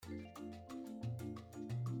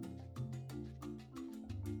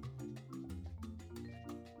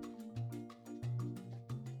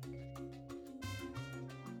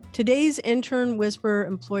Today's Intern Whisperer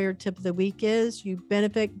Employer Tip of the Week is you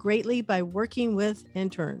benefit greatly by working with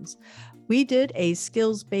interns. We did a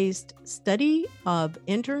skills-based study of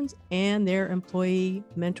interns and their employee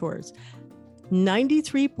mentors.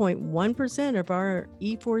 93.1% of our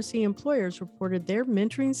E4C employers reported their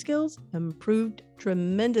mentoring skills improved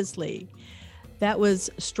tremendously. That was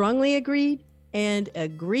strongly agreed and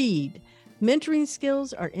agreed. Mentoring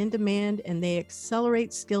skills are in demand and they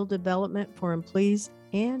accelerate skill development for employees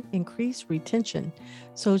and increase retention.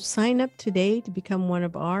 So sign up today to become one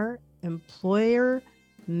of our employer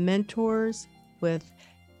mentors with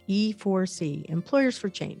E4C, Employers for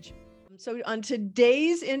Change. So on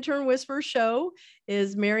today's Intern Whisper show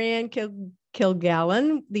is Maryann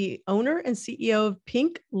Kilgallon, the owner and CEO of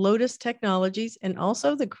Pink Lotus Technologies and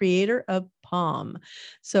also the creator of Palm.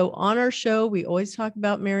 So on our show, we always talk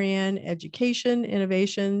about Maryann, education,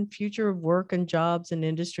 innovation, future of work and jobs and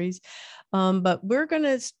industries. But we're going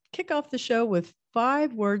to kick off the show with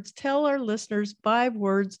 5 words. Tell our listeners 5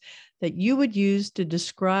 words that you would use to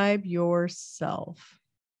describe yourself.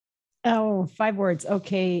 Oh, 5 words.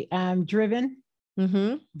 Okay. Driven,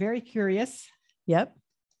 very curious. Yep.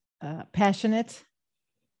 Passionate.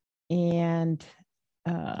 And,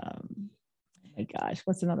 my gosh,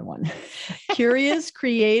 what's another one? Curious,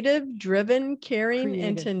 creative, driven, caring,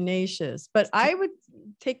 and tenacious. But I would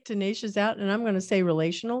take tenacious out and I'm going to say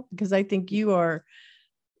relational because I think you are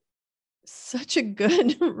such a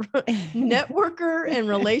good networker and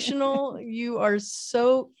relational. You are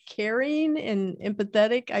so caring and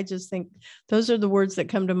empathetic. I just think those are the words that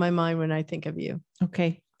come to my mind when I think of you.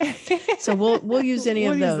 Okay. So we'll use any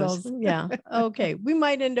of those. Yeah. Okay. We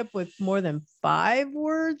might end up with more than 5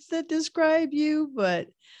 words that describe you, but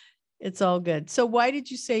it's all good. So why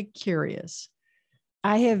did you say curious?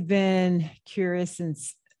 I have been curious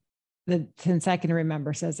since I can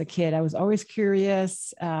remember. So as a kid, I was always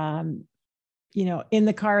curious. In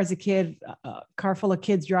the car as a kid, a car full of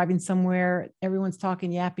kids driving somewhere, everyone's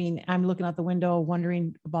talking, yapping. I'm looking out the window,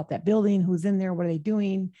 wondering about that building, who's in there, what are they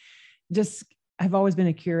doing? I've always been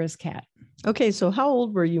a curious cat. Okay. So how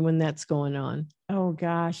old were you when that's going on? Oh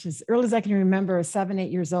gosh, as early as I can remember, 7,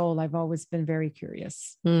 8 years old, I've always been very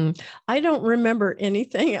curious. I don't remember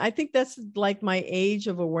anything. I think that's like my age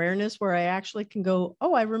of awareness where I actually can go,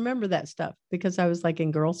 oh, I remember that stuff because I was like in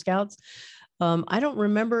Girl Scouts. I don't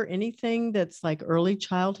remember anything that's like early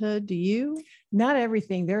childhood. Do you? Not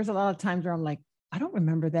everything. There's a lot of times where I'm like, I don't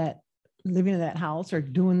remember that living in that house or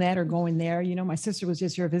doing that or going there. My sister was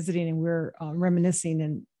just here visiting and we're reminiscing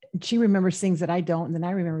and she remembers things that I don't. And then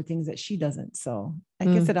I remember things that she doesn't. So I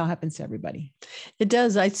guess it all happens to everybody. It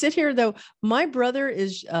does. I sit here though. My brother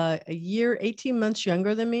is a year, 18 months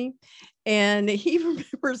younger than me. And he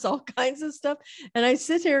remembers all kinds of stuff. And I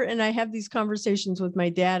sit here and I have these conversations with my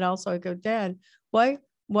dad. Also, I go, Dad, why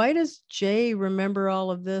does Jay remember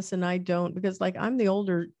all of this and I don't? Because like, I'm the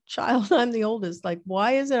older child. I'm the oldest. Like,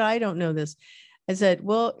 why is it I don't know this? I said,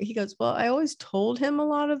 well, he goes, well, I always told him a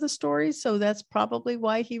lot of the stories. So that's probably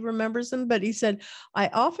why he remembers them. But he said, I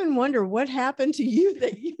often wonder what happened to you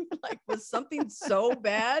that you like was something so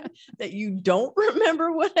bad that you don't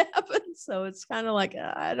remember what happened. So it's kind of like,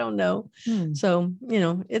 I don't know. So,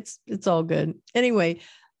 it's all good. Anyway,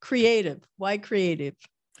 creative. Why creative?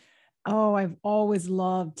 Oh, I've always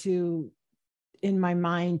loved in my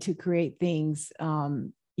mind to create things,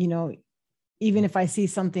 even if I see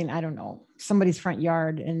something, I don't know, somebody's front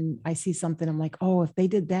yard and I see something, I'm like, oh, if they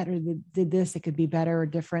did that or they did this, it could be better or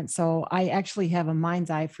different. So I actually have a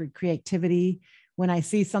mind's eye for creativity. When I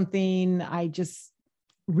see something, I just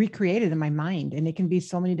recreate it in my mind. And it can be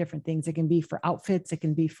so many different things. It can be for outfits. It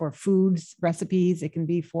can be for foods, recipes. It can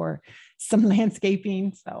be for some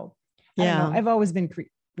landscaping. So yeah, I don't know. I've always been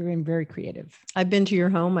very creative. I've been to your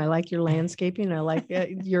home. I like your landscaping. I like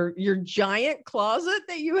your giant closet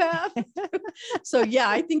that you have. So yeah,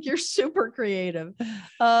 I think you're super creative.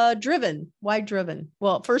 Driven. Why driven?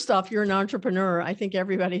 Well, first off, you're an entrepreneur. I think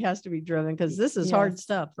everybody has to be driven because this is hard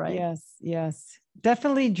stuff, right? Yes.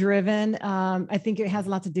 Definitely driven. I think it has a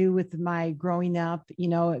lot to do with my growing up in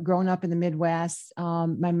the Midwest.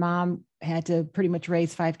 My mom had to pretty much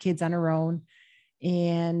raise 5 kids on her own.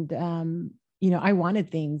 And, I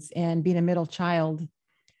wanted things, and being a middle child,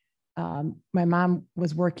 my mom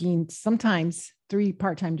was working sometimes 3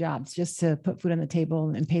 part-time jobs just to put food on the table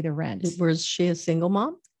and pay the rent. Was she a single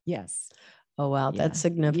mom? Yes. Oh, wow. That's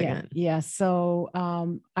significant. Yeah. So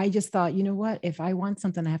I just thought, you know what, if I want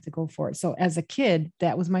something, I have to go for it. So as a kid,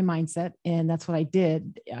 that was my mindset. And that's what I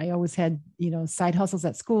did. I always had, side hustles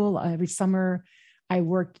at school. Every summer I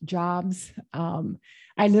worked jobs.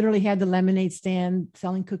 I literally had the lemonade stand,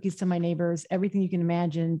 selling cookies to my neighbors, everything you can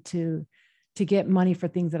imagine to to get money for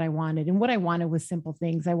things that I wanted. And what I wanted was simple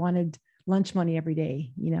things. I wanted lunch money every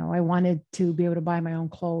day. I wanted to be able to buy my own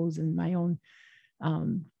clothes and my own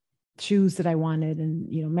shoes that I wanted, and,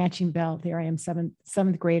 matching belt. There I am,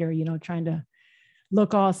 seventh grader, trying to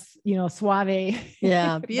look all, suave.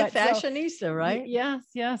 Yeah. Be a But fashionista, right? Yes.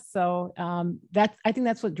 Yes. So I think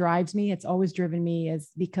that's what drives me. It's always driven me, is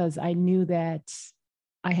because I knew that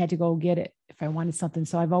I had to go get it if I wanted something.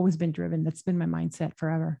 So I've always been driven. That's been my mindset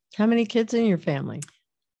forever. How many kids in your family?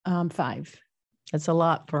 5. That's a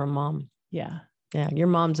lot for a mom. Yeah. Yeah. Your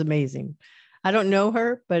mom's amazing. I don't know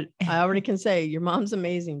her, but I already can say your mom's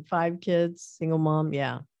amazing. 5 kids, single mom.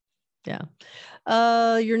 Yeah. Yeah.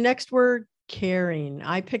 Your next word, caring.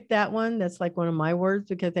 I picked that one. That's like one of my words,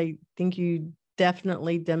 because I think you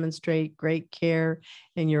definitely demonstrate great care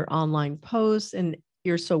in your online posts, and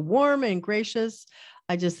you're so warm and gracious.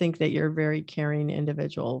 I just think that you're a very caring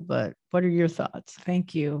individual. But what are your thoughts?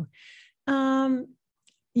 Thank you.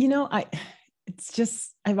 It's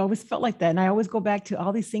just, I've always felt like that. And I always go back to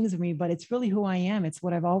all these things of me, but it's really who I am. It's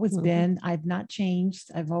what I've always been. I've not changed.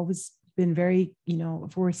 I've always been very,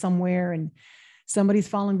 if we're somewhere and somebody's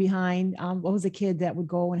falling behind, I was a kid that would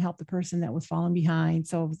go and help the person that was falling behind.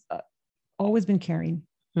 So I've always been caring.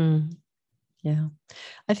 Yeah.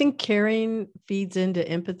 I think caring feeds into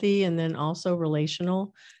empathy, and then also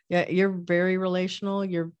relational. Yeah. You're very relational.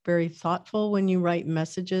 You're very thoughtful when you write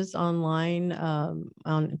messages online,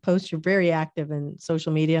 on posts. You're very active in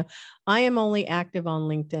social media. I am only active on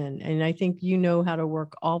LinkedIn, and I think you know how to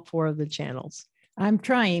work all 4 of the channels. I'm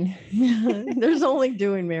trying. There's only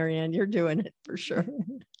doing, Maryann. You're doing it for sure.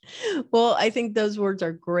 Well, I think those words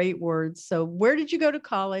are great words. So where did you go to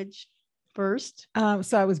college first?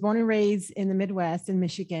 So I was born and raised in the Midwest in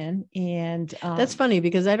Michigan. And that's funny,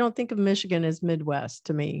 because I don't think of Michigan as Midwest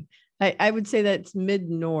to me. I would say that's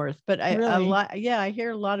mid-north, but really? I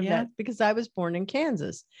hear a lot of that, because I was born in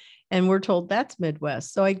Kansas, and we're told that's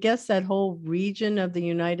Midwest. So I guess that whole region of the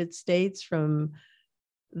United States, from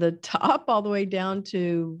the top all the way down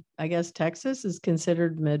to, I guess, Texas, is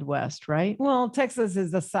considered Midwest, right? Well, Texas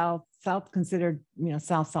is the South considered,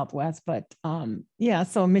 Southwest, but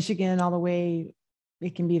so Michigan all the way,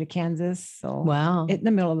 it can be to Kansas. So wow, in the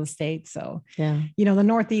middle of the state. So yeah, the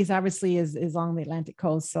Northeast obviously is along the Atlantic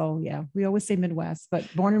coast. So yeah, we always say Midwest, but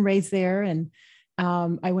born and raised there. And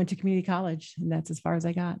I went to community college, and that's as far as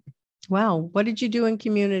I got. Wow. What did you do in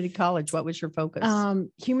community college? What was your focus?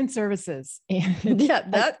 Human services. And yeah,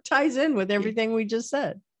 that ties in with everything we just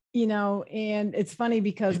said. And it's funny,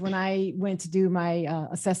 because when I went to do my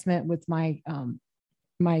assessment with my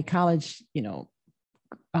my college,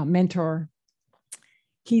 mentor,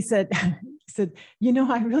 he said, I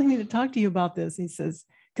really need to talk to you about this. He says,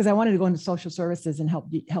 because I wanted to go into social services and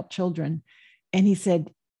help children. And he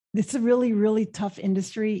said, it's a really, really tough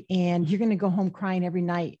industry, and you're going to go home crying every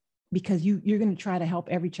night, because you're going to try to help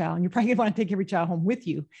every child, and you're probably going to want to take every child home with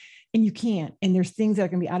you, and you can't. And there's things that are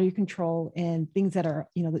going to be out of your control, and things that are,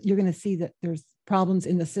 that you're going to see that there's problems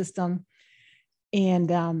in the system.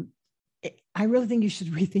 And I really think you should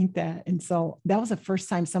rethink that. And so that was the first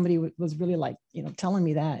time somebody was really like, telling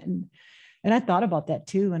me that. And I thought about that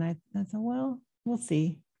too. And I said, well, we'll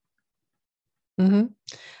see.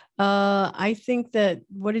 I think that,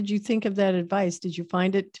 what did you think of that advice? Did you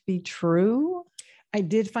find it to be true? I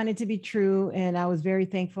did find it to be true. And I was very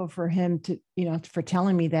thankful for him to, for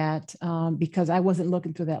telling me that, because I wasn't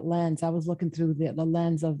looking through that lens. I was looking through the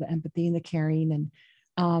lens of the empathy and the caring.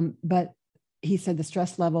 And, but he said the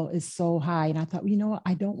stress level is so high. And I thought, what?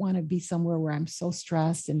 I don't want to be somewhere where I'm so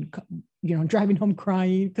stressed and, driving home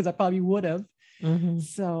crying, because I probably would have.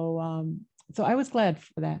 So I was glad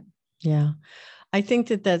for that. Yeah. I think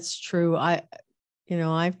that that's true. I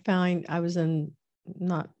find I was in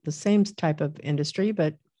not the same type of industry,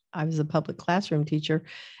 but I was a public classroom teacher.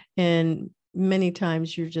 And many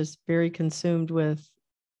times you're just very consumed with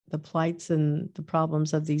the plights and the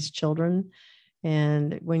problems of these children.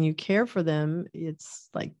 And when you care for them, it's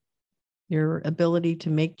like your ability to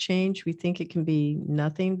make change. We think it can be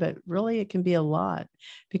nothing, but really it can be a lot,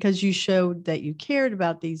 because you showed that you cared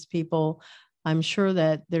about these people. I'm sure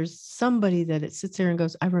that there's somebody that it sits there and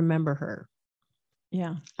goes, I remember her.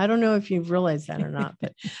 Yeah. I don't know if you've realized that or not,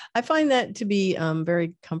 but I find that to be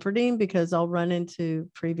very comforting, because I'll run into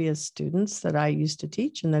previous students that I used to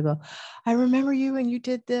teach, and they go, I remember you and you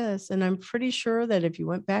did this. And I'm pretty sure that if you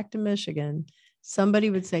went back to Michigan, somebody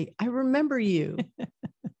would say, I remember you.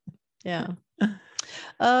 Yeah.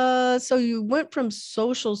 So you went from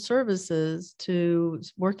social services to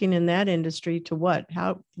working in that industry to what?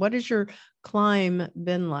 What has your climb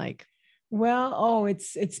been like? Well,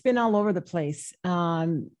 it's been all over the place.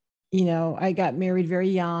 I got married very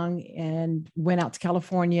young and went out to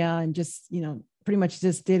California and just, pretty much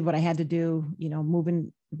just did what I had to do,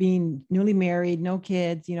 moving, being newly married, no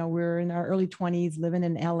kids, we're in our early 20s living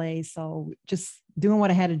in LA. So just doing what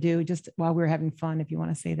I had to do just while we were having fun, if you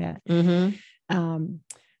want to say that. Mm-hmm.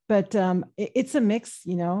 But it's a mix,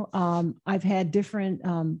 I've had different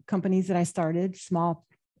companies that I started, small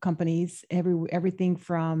companies, everything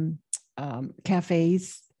from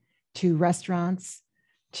cafes to restaurants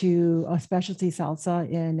to a specialty salsa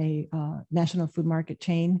in a national food market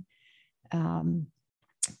chain,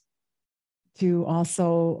 to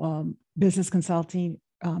also business consulting,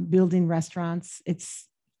 building restaurants. It's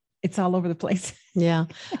all over the place. Yeah.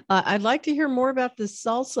 I'd like to hear more about the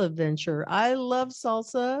salsa venture. I love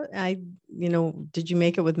salsa. Did you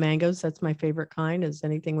make it with mangoes? That's my favorite kind, is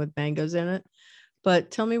anything with mangoes in it.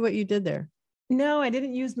 But tell me what you did there. No, I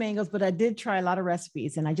didn't use mangoes, but I did try a lot of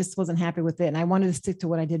recipes and I just wasn't happy with it. And I wanted to stick to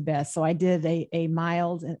what I did best. So I did a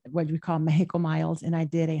mild, what we call Mexico mild, and I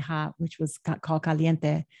did a hot, which was called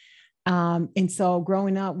caliente. And so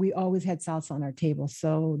growing up, we always had salsa on our table.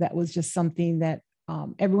 So that was just something that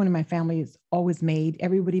everyone in my family has always made.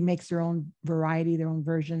 Everybody makes their own variety, their own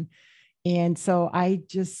version. And so I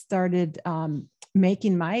just started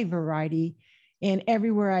making my variety. And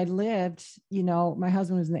everywhere I lived, my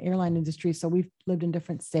husband was in the airline industry. So we've lived in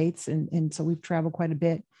different states. And so we've traveled quite a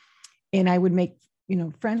bit. And I would make,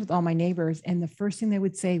 friends with all my neighbors. And the first thing they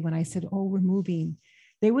would say when I said, oh, we're moving,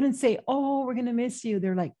 they wouldn't say, oh, we're going to miss you.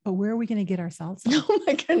 They're like, but where are we going to get our salsa? Oh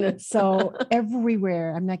my goodness. So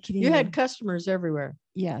everywhere, I'm not kidding you. Had customers everywhere.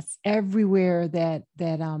 Yes. Everywhere that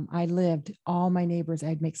I lived, all my neighbors,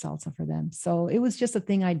 I'd make salsa for them. So it was just a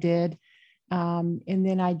thing I did. And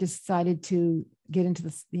then I decided to get into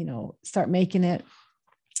this, start making it.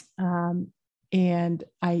 And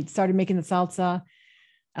I started making the salsa.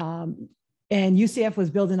 And UCF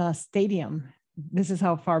was building a stadium. This is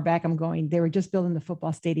how far back I'm going. They were just building the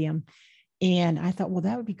football stadium. And I thought, well,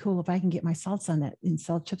 that would be cool if I can get my salsa on that and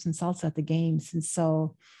sell chips and salsa at the games. And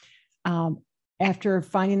so after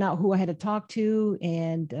finding out who I had to talk to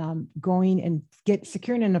and going and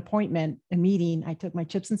securing an appointment, a meeting, I took my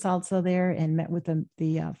chips and salsa there and met with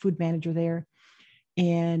the food manager there.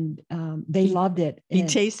 And they loved it. He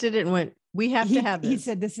tasted it and went, we have to have this. He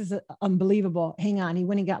said, this is unbelievable. Hang on. He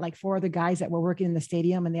went and got like 4 other guys that were working in the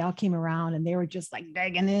stadium, and they all came around and they were just like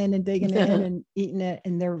digging in and eating it.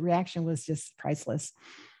 And their reaction was just priceless.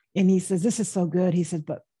 And he says, this is so good. He said,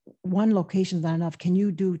 but one location's not enough. Can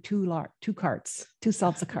you do two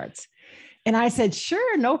salsa carts? And I said,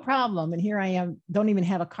 sure, no problem. And here I am, don't even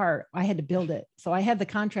have a cart. I had to build it. So I had the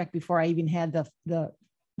contract before I even had the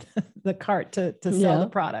cart to sell the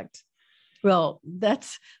product. Well,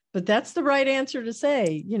 that's the right answer to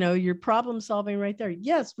say, you're problem solving right there.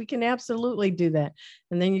 Yes, we can absolutely do that.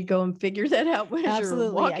 And then you go and figure that out when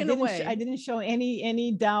you're walking away. I didn't show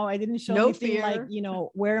any doubt. I didn't show anything fear. Like,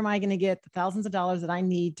 where am I going to get the thousands of dollars that I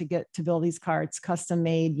need to build these carts, custom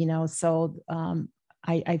made, so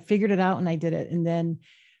I figured it out and I did it. And then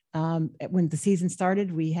when the season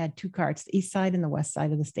started, we had 2 carts, the east side and the west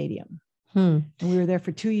side of the stadium. And we were there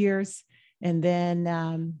for 2 years. And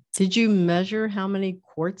then, did you measure how many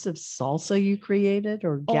quarts of salsa you created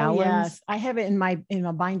or gallons? Oh, yes, I have it in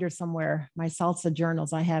a binder somewhere. My salsa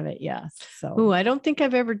journals, I have it. Yes. So, I don't think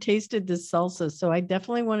I've ever tasted this salsa, so I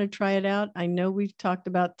definitely want to try it out. I know we've talked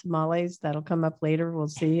about tamales. That'll come up later. We'll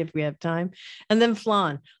see if we have time. And then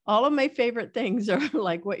flan. All of my favorite things are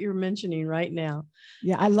like what you're mentioning right now.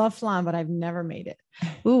 Yeah, I love flan, but I've never made it.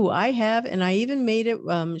 I have, and I even made it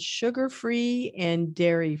sugar-free and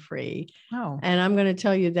dairy-free. Oh. And I'm going to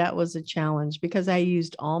tell you that was a challenge because I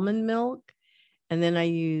used almond milk and then I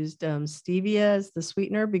used stevia as the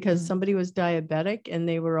sweetener because somebody was diabetic and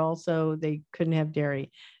they couldn't have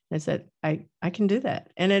dairy. And I said, I can do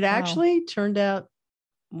that. And it actually turned out,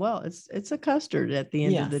 well, it's a custard at the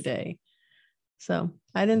end of the day. So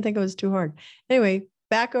I didn't think it was too hard. Anyway,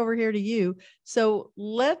 back over here to you. So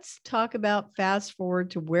let's talk about fast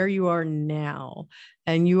forward to where you are now.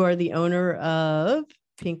 And you are the owner of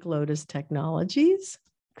Pink Lotus Technologies.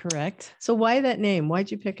 Correct. So why that name?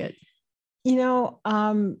 Why'd you pick it?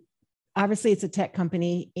 Obviously it's a tech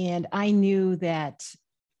company and I knew that,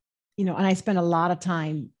 and I spent a lot of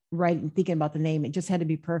time thinking about the name. It just had to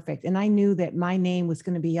be perfect. And I knew that my name was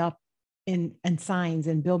going to be up in signs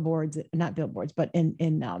and billboards, not billboards, but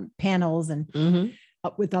in panels and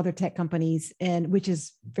up with other tech companies, and which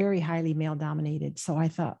is very highly male dominated. So I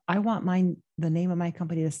thought I want the name of my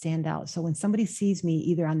company to stand out. So when somebody sees me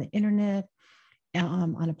either on the internet,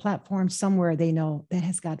 on a platform somewhere, they know that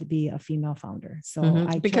has got to be a female founder. So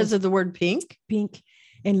because of the word pink.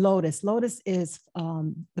 And lotus is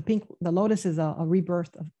the lotus is a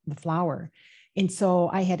rebirth of the flower. And so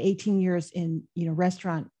I had 18 years in,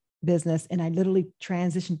 restaurant business, and I literally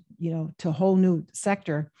transitioned, to a whole new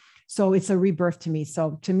sector. So it's a rebirth to me.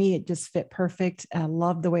 So to me, it just fit perfect. I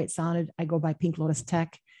love the way it sounded. I go by Pink Lotus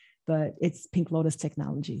Tech, but it's Pink Lotus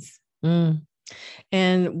Technologies. Mm.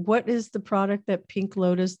 And what is the product that Pink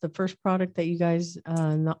Lotus, the first product that you guys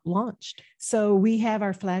launched? So we have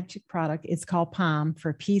our flagship product. It's called Palm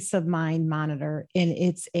for Peace of Mind Monitor. And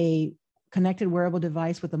it's a connected wearable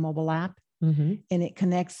device with a mobile app. Mm-hmm. And it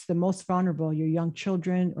connects the most vulnerable, your young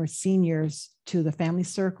children or seniors, to the family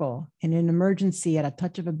circle. In an emergency, at a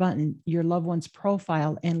touch of a button, your loved one's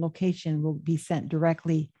profile and location will be sent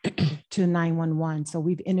directly to 911. So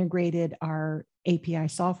we've integrated our API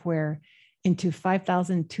software into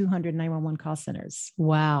 5,200 911 call centers.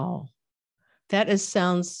 Wow. That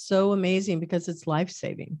sounds so amazing because it's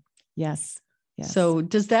life-saving. Yes. Yes. So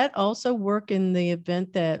does that also work in the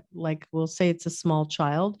event that, like, we'll say it's a small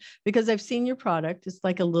child? Because I've seen your product. It's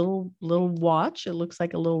like a little watch. It looks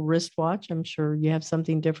like a little wristwatch. I'm sure you have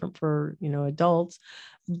something different for, adults,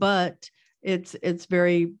 but it's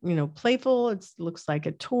very, playful. It looks like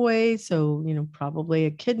a toy. So, probably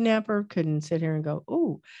a kidnapper couldn't sit here and go,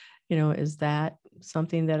 oh, is that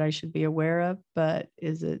something that I should be aware of? But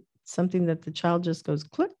is it something that the child just goes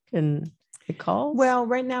click and it calls? Well,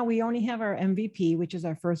 right now we only have our MVP, which is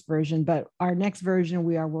our first version, but our next version,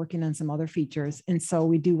 we are working on some other features. And so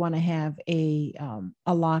we do want to have a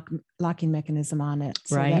locking mechanism on it.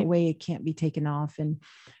 So that way it can't be taken off. And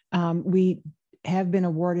we have been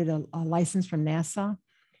awarded a license from NASA,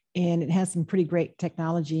 and it has some pretty great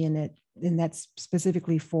technology in it. And that's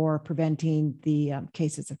specifically for preventing the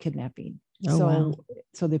cases of kidnapping. So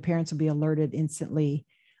the parents will be alerted instantly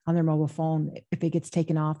on their mobile phone if it gets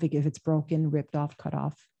taken off, if it's broken, ripped off, cut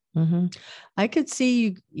off. Mm-hmm. I could see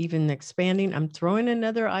you even expanding. I'm throwing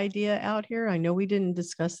another idea out here. I know we didn't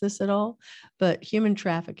discuss this at all, but human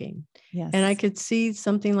trafficking. Yes. And I could see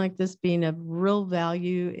something like this being of real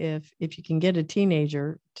value if you can get a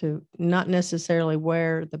teenager to not necessarily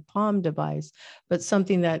wear the Palm device, but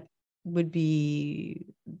something that would be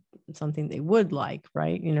something they would like,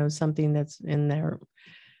 right? Something that's in their,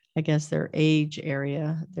 I guess, their age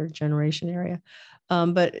area, their generation area.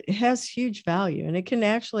 But it has huge value, and it can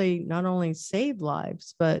actually not only save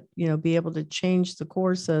lives, but, be able to change the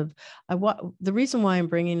course of the reason why I'm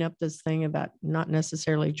bringing up this thing about not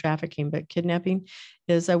necessarily trafficking, but kidnapping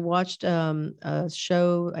is I watched a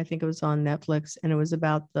show, I think it was on Netflix, and it was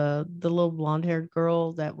about the little blonde haired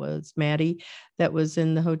girl that was Maddie, that was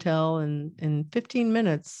in the hotel, and in 15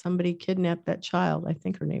 minutes, somebody kidnapped that child. I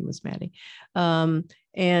think her name was Maddie.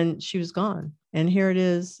 And she was gone. And here it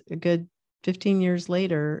is, a good 15 years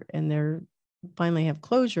later, and they're finally have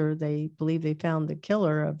closure. They believe they found the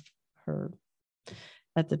killer of her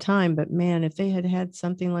at the time. But man, if they had had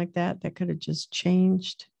something like that, that could have just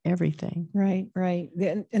changed everything. Right.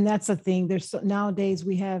 And that's the thing. Nowadays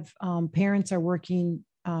we have parents are working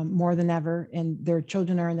more than ever, and their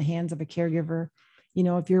children are in the hands of a caregiver.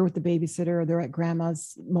 If you're with the babysitter or they're at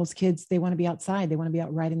grandma's, most kids, they want to be outside. They want to be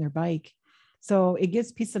out riding their bike. So it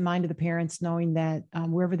gives peace of mind to the parents knowing that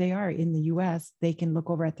wherever they are in the US, they can look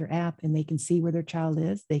over at their app and they can see where their child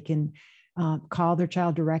is. They can call their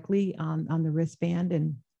child directly on the wristband,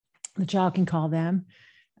 and the child can call them.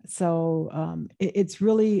 So it's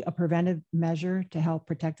really a preventive measure to help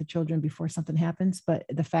protect the children before something happens. But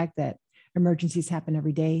the fact that emergencies happen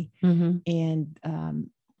every day, mm-hmm. and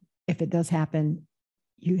if it does happen,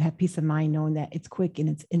 you have peace of mind knowing that it's quick and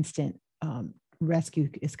it's instant. Rescue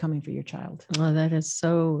is coming for your child. Oh, that is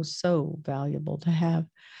so, so valuable to have.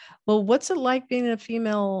 Well, what's it like being a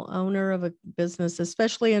female owner of a business,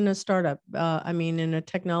 especially in a startup? In a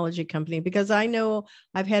technology company, because I know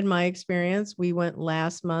I've had my experience. We went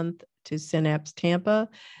last month to Synapse Tampa,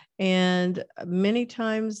 and many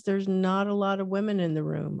times there's not a lot of women in the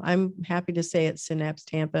room. I'm happy to say at Synapse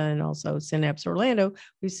Tampa and also Synapse Orlando,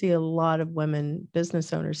 we see a lot of women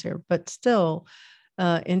business owners here, but still,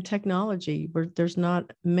 in technology, where there's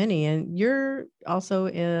not many. And you're also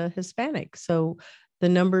a Hispanic, so the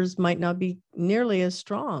numbers might not be nearly as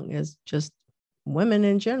strong as just women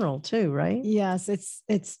in general too, right? Yes,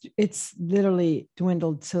 it's literally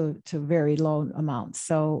dwindled to very low amounts.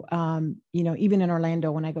 So even in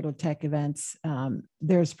Orlando, when I go to tech events,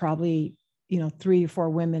 there's probably 3 or 4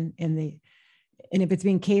 women and if it's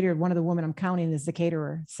being catered, one of the women I'm counting is the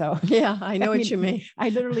caterer. So yeah, I know what you mean. I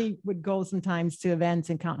literally would go sometimes to events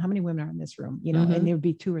and count how many women are in this room, mm-hmm. and there would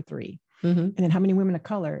be 2 or 3. Mm-hmm. And then how many women of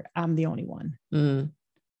color? I'm the only one. Mm.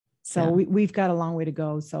 So we've got a long way to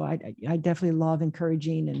go. So I definitely love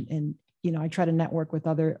encouraging and I try to network with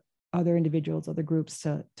other individuals, other groups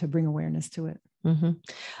to bring awareness to it. Mm-hmm.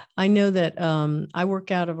 I know that I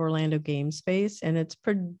work out of Orlando Game Space, and it's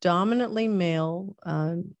predominantly male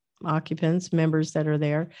occupants, members that are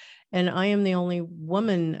there. And I am the only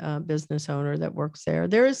woman business owner that works there.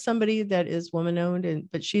 There is somebody that is woman owned,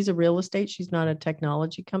 but she's a real estate. She's not a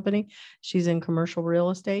technology company. She's in commercial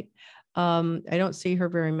real estate. I don't see her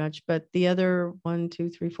very much, but the other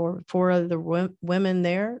 4 other women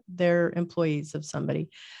there, they're employees of somebody.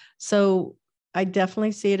 So I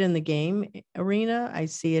definitely see it in the game arena. I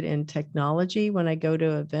see it in technology when I go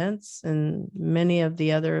to events and many of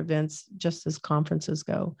the other events, just as conferences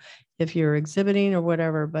go, if you're exhibiting or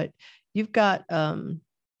whatever. But you've got a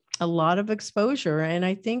lot of exposure. And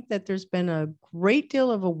I think that there's been a great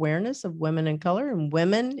deal of awareness of women in color and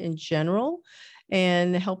women in general,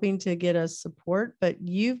 and helping to get us support. But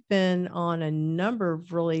you've been on a number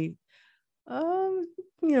of really,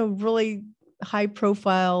 really high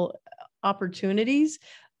profile opportunities.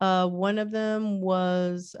 One of them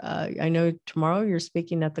was, I know tomorrow you're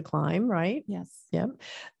speaking at the Climb, right? Yes. Yeah.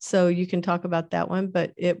 So you can talk about that one,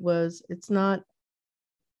 but is it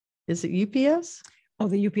UPS? Oh,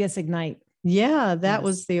 the UPS Ignite. Yeah, that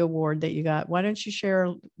was the award that you got. Why don't you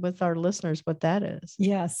share with our listeners what that is?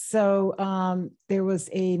 Yes. So there was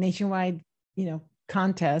a nationwide,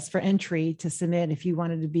 contest for entry to submit if you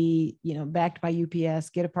wanted to be, backed by UPS,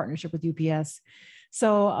 get a partnership with UPS.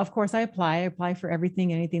 So of course I apply for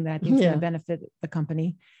everything, anything that I think is going to benefit the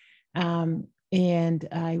company. And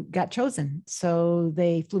I got chosen. So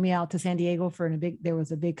they flew me out to San Diego there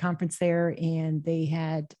was a big conference there, and they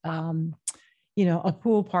had, a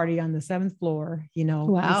pool party on the 7th floor,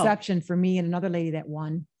 reception for me and another lady that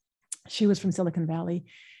won. She was from Silicon Valley.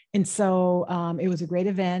 And so it was a great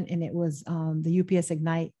event, and it was the UPS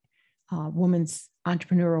Ignite Women's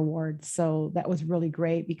Entrepreneur Award. So that was really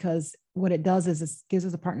great, because what it does is it gives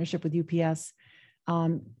us a partnership with UPS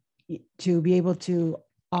to be able to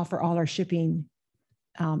offer all our shipping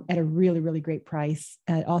at a really, really great price.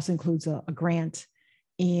 It also includes a grant,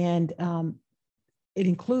 and it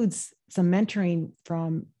includes some mentoring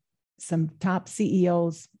from some top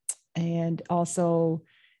CEOs, and also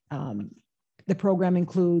the program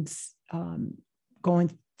includes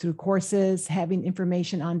going through courses, having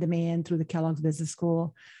information on demand through the Kellogg's Business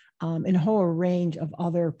School, and a whole range of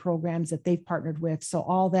other programs that they've partnered with. So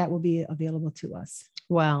all that will be available to us.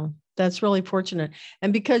 Wow, that's really fortunate.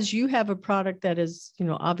 And because you have a product that is,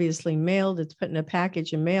 obviously mailed, it's put in a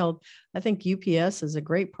package and mailed, I think UPS is a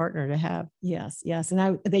great partner to have. Yes.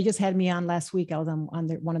 And they just had me on last week. I was on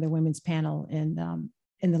one of their women's panel, and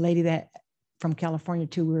the lady that from California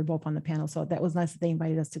too, we were both on the panel. So that was nice that they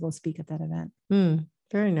invited us to go speak at that event.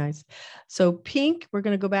 Very nice. So pink, we're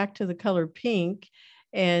going to go back to the color pink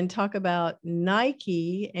and talk about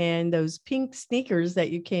Nike and those pink sneakers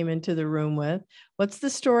that you came into the room with. What's the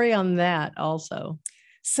story on that also?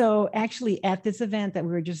 So actually at this event that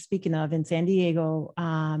we were just speaking of in San Diego,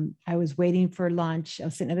 I was waiting for lunch. I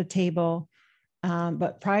was sitting at a table.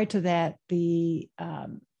 But prior to that, the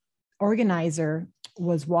organizer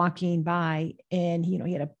was walking by, and he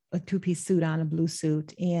had a 2-piece suit on, a blue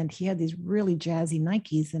suit, and he had these really jazzy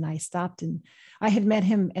Nikes. And I stopped, and I had met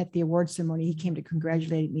him at the award ceremony. He came to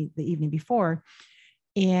congratulate me the evening before.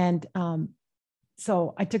 And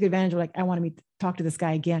so I took advantage of, I wanted to talk to this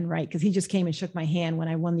guy again, right? Because he just came and shook my hand when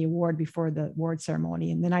I won the award before the award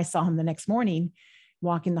ceremony. And then I saw him the next morning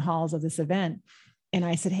walking the halls of this event. And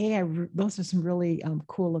I said, hey, those are some really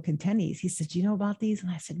cool looking tennies. He said, do you know about these? And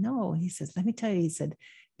I said, no. He says, let me tell you. He said,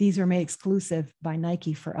 these are made exclusive by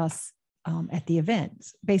Nike for us at the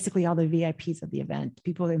event. Basically all the VIPs of the event,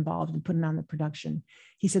 people involved in putting on the production.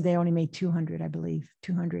 He said they only made 200, I believe,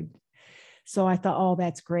 200. So I thought, oh,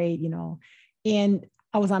 that's great, And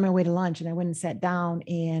I was on my way to lunch, and I went and sat down,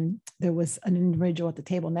 and there was an individual at the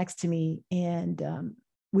table next to me, and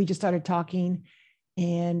we just started talking.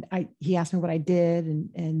 And he asked me what I did.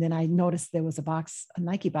 And then I noticed there was a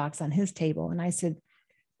Nike box on his table. And I said,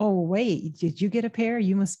 oh, wait, did you get a pair?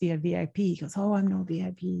 You must be a VIP. He goes, oh, I'm no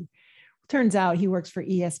VIP. Turns out he works for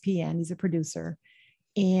ESPN. He's a producer.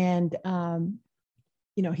 And,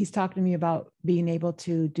 he's talking to me about being able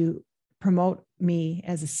to promote me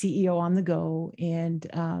as a CEO on the go.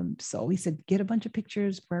 And so he said, get a bunch of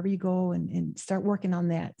pictures wherever you go and start working on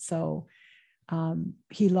that. So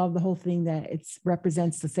he loved the whole thing, that it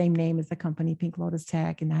represents the same name as the company, Pink Lotus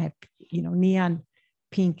Tech. And I have, neon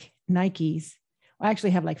pink Nikes. I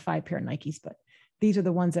actually have 5 pair of Nikes, but these are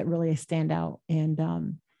the ones that really stand out. And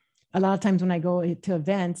a lot of times when I go to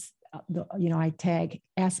events, I tag,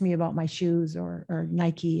 ask me about my shoes or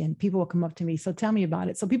Nike, and people will come up to me. So tell me about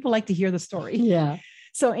it. So people like to hear the story. Yeah.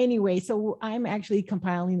 So anyway, so I'm actually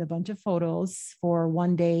compiling a bunch of photos for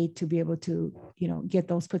one day to be able to, get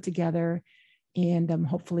those put together and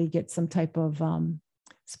hopefully get some type of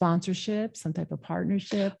sponsorship, some type of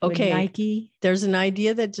partnership with Nike. There's an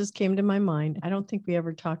idea that just came to my mind. I don't think we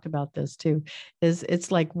ever talked about this too.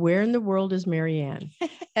 It's like, where in the world is Maryann?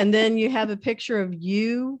 And then you have a picture of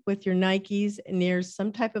you with your Nikes near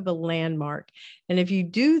some type of a landmark. And if you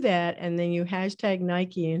do that, and then you hashtag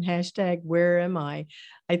Nike and hashtag where am I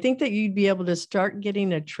think that you'd be able to start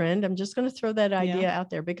getting a trend. I'm just going to throw that idea out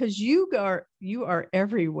there because you are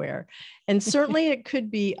everywhere. And certainly it could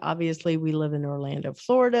be, obviously we live in Orlando,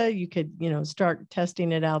 Florida. You could, start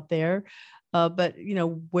testing it out there. But,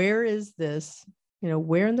 where is this?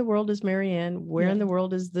 Where in the world is Maryann? Where in the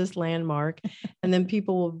world is this landmark? And then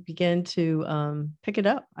people will begin to pick it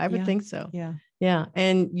up. I would think so. Yeah. Yeah.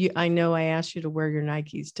 And I know I asked you to wear your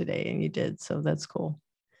Nikes today and you did. So that's cool.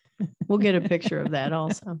 We'll get a picture of that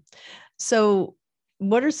also. So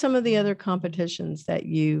what are some of the other competitions that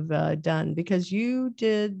you've done? Because you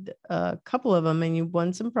did a couple of them and you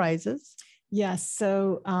won some prizes. Yes.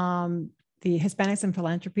 So the Hispanics in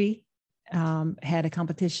Philanthropy had a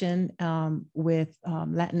competition with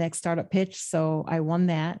Latinx Startup Pitch. So I won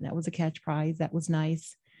that. That was a catch prize. That was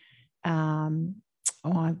nice.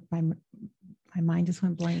 My mind just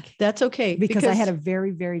went blank. That's okay. Because I had a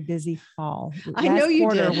very, very busy fall. I know you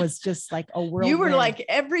quarter did. Was just like a whirlwind. You were like,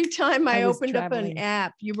 every time I opened up an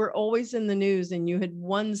app, you were always in the news and you had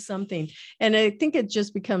won something. And I think it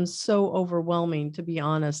just becomes so overwhelming, to be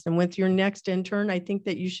honest. And with your next intern, I think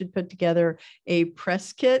that you should put together a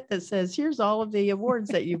press kit that says, here's all of the awards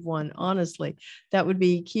that you've won. Honestly, that would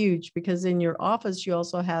be huge because in your office, you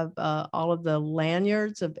also have all of the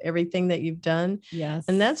lanyards of everything that you've done. Yes.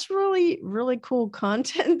 And that's really, really cool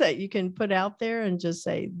content that you can put out there and just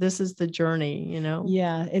say, this is the journey,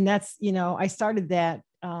 Yeah. And that's, I started that,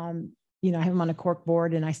 I have them on a cork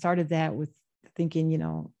board and I started that with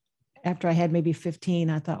thinking, after I had maybe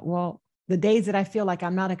 15, I thought, well, the days that I feel like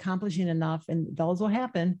I'm not accomplishing enough, and those will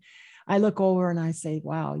happen, I look over and I say,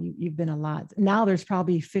 wow, you've been a lot. Now there's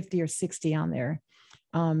probably 50 or 60 on there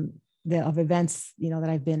of events, that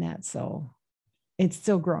I've been at. So it's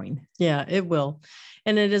still growing. Yeah, it will.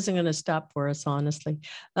 And it isn't going to stop for us, honestly.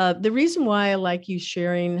 The reason why I like you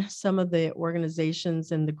sharing some of the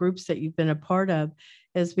organizations and the groups that you've been a part of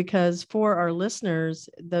is because for our listeners,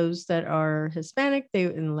 those that are Hispanic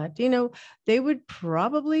and Latino, they would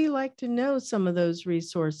probably like to know some of those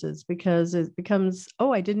resources because it becomes,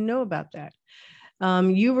 oh, I didn't know about that.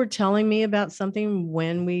 You were telling me about something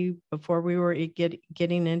before we were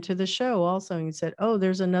getting into the show also, and you said, oh,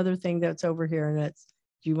 there's another thing that's over here. And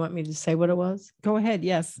do you want me to say what it was? Go ahead.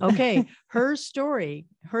 Yes. Okay. Her story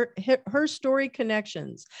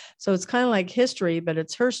connections. So it's kind of like history, but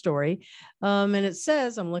it's her story. And it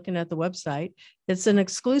says, I'm looking at the website, it's an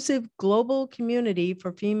exclusive global community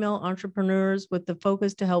for female entrepreneurs with the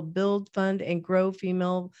focus to help build, fund, and grow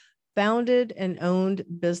female founded and owned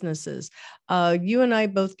businesses. You and I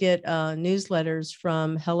both get newsletters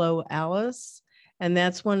from Hello Alice, and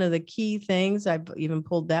that's one of the key things. I've even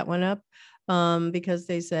pulled that one up because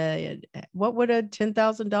they say, what would a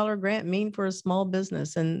 $10,000 grant mean for a small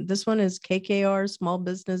business? And this one is KKR, Small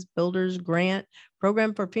Business Builders Grant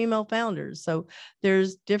Program for Female Founders. So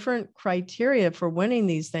there's different criteria for winning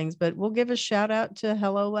these things, but we'll give a shout out to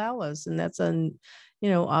Hello Alice, and that's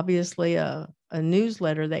obviously a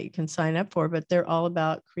newsletter that you can sign up for, but they're all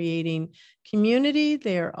about creating community.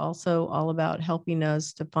 They're also all about helping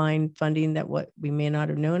us to find funding that what we may not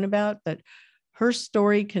have known about, but Her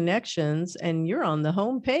Story Connections, and you're on the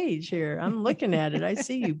home page here. I'm looking at it. I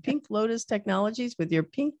see you, Pink Lotus Technologies with your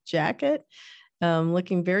pink jacket,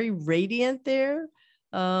 looking very radiant there.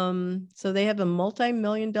 So they have a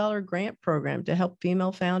multi-million-dollar grant program to help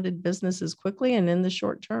female-founded businesses quickly and in the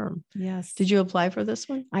short term. Yes. Did you apply for this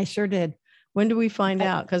one? I sure did. When do we find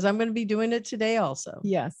out? Because I'm going to be doing it today also.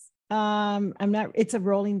 Yes. It's a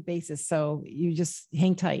rolling basis. So you just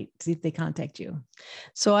hang tight, see if they contact you.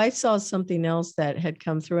 So I saw something else that had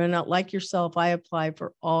come through, and like yourself, I applied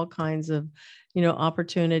for all kinds of,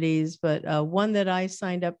 opportunities, but one that I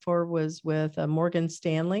signed up for was with Morgan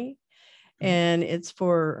Stanley. And it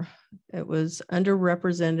was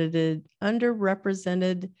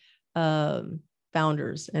underrepresented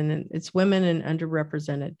founders, and it's women and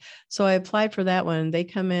underrepresented. So I applied for that one. They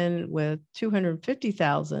come in with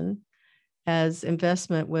 $250,000 as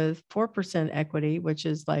investment with 4% equity, which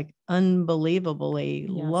is like unbelievably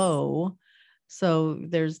low. So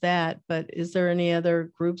there's that. But is there any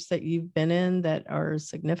other groups that you've been in that are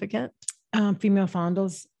significant? Female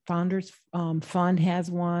Founders Founders Fund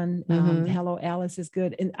has one. Hello Alice is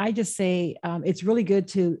good. And I just say it's really good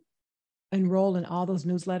to enroll in all those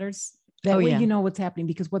newsletters. That way you know what's happening,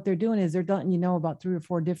 because what they're doing is they're letting you know about 3 or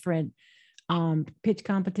 4 different pitch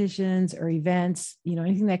competitions or events,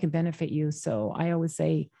 anything that can benefit you. So I always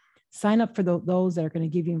say, sign up for those that are going to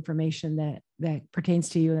give you information that pertains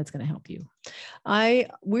to you and that's going to help you.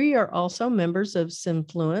 We are also members of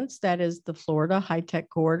Simfluence. That is the Florida High Tech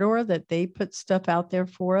Corridor, that they put stuff out there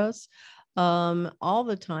for us all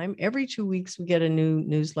the time. Every 2 weeks, we get a new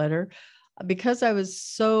newsletter. Because I was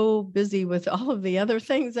so busy with all of the other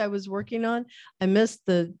things I was working on, I missed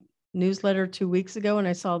the newsletter 2 weeks ago and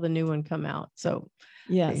I saw the new one come out. So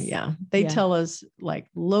they tell us like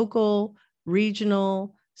local,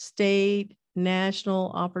 regional, state,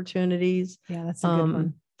 national opportunities. Yeah, that's a good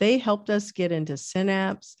one. They helped us get into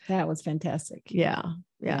Synapse. That was fantastic. Yeah.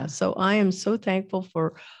 So I am so thankful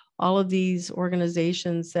for all of these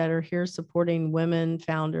organizations that are here supporting women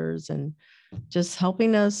founders and just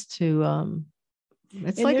helping us to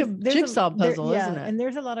it's like a jigsaw puzzle, isn't it? And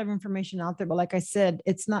there's a lot of information out there, but like I said,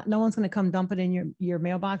 it's not, no one's going to come dump it in your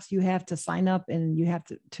mailbox. You have to sign up and you have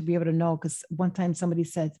to be able to know. Because one time somebody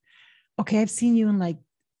said, okay, I've seen you in like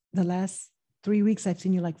the last 3 weeks, I've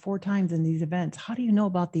seen you like 4 times in these events. How do you know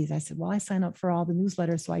about these? I said, well, I sign up for all the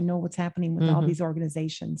newsletters, so I know what's happening with all these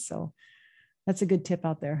organizations. So that's a good tip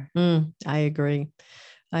out there. I agree.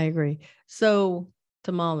 So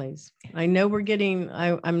tamales. I know we're getting,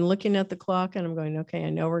 I'm looking at the clock and I'm going, okay, I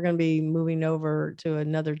know we're going to be moving over to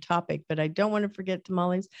another topic, but I don't want to forget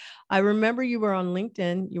tamales. I remember you were on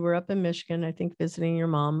LinkedIn. You were up in Michigan, I think visiting your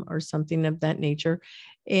mom or something of that nature.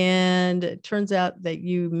 And it turns out that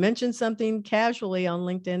you mentioned something casually on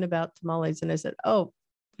LinkedIn about tamales. And I said, oh,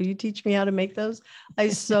 will you teach me how to make those? I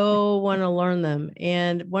so want to learn them.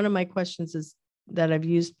 And one of my questions is that I've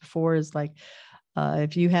used before is like,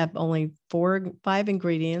 if you have only 4 or 5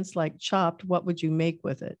 ingredients, like chopped, what would you make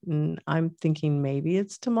with it? And I'm thinking maybe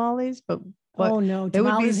it's tamales, but oh no,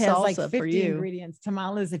 tamales has like 50 for you. ingredients.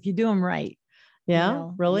 Tamales, if you do them right. Yeah,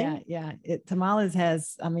 really? Yeah. Tamales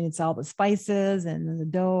has, I mean, it's all the spices and the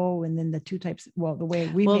dough, and then the 2 types. Well, the way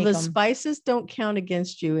we make them. Well, the spices don't count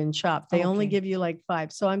against you in chopped. They only give you like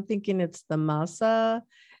 5. So I'm thinking it's the masa.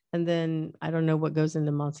 And then I don't know what goes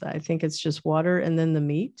into masa. I think it's just water and then the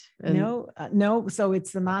meat. And no. So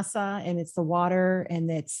it's the masa and it's the water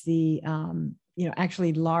and it's the,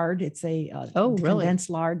 actually lard. It's a condensed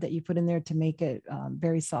lard that you put in there to make it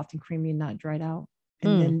very soft and creamy and not dried out.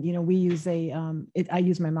 And then, we use I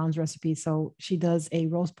use my mom's recipe. So she does a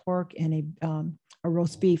roast pork and a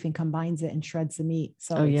roast beef and combines it and shreds the meat.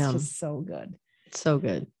 So it's just so good. So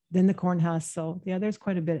good. Then the corn husk. So there's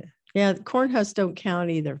quite a bit. Yeah, the corn husks don't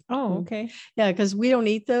count either. Oh, okay. Yeah, because we don't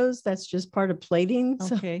eat those. That's just part of plating.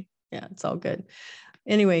 Okay. So, yeah, it's all good.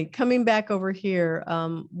 Anyway, coming back over here,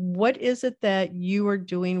 what is it that you are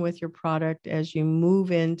doing with your product as you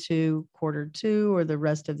move into Q2 or the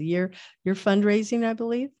rest of the year? You're fundraising, I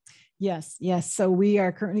believe? Yes. So we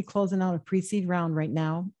are currently closing out a pre-seed round right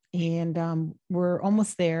now. And we're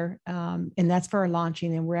almost there. And that's for our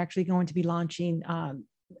launching. And we're actually going to be launching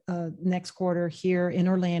next quarter here in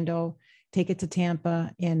Orlando, take it to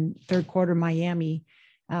Tampa, in third quarter Miami,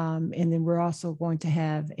 and then we're also going to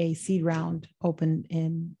have a seed round open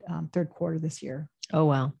in third quarter this year. Oh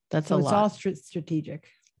wow, that's a lot. It's all strategic.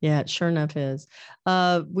 Yeah, it sure enough is.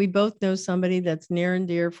 We both know somebody that's near and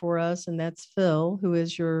dear for us, and that's Phil, who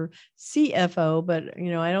is your CFO. But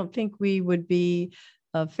I don't think we would be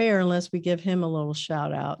fair unless we give him a little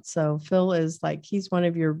shout out. So Phil is he's one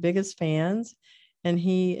of your biggest fans. And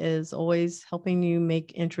he is always helping you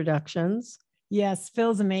make introductions. Yes,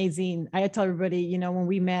 Phil's amazing. I tell everybody, when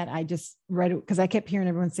we met, I just read it because I kept hearing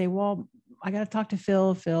everyone say, well, I got to talk to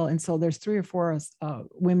Phil. And so there's 3 or 4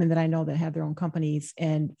 women that I know that have their own companies,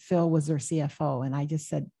 and Phil was their CFO. And I just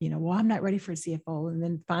said, well, I'm not ready for a CFO. And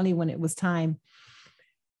then finally, when it was time,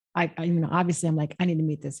 I obviously I'm like, I need to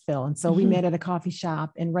meet this Phil. And so we met at a coffee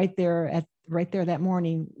shop, and right there that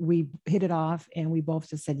morning, we hit it off, and we both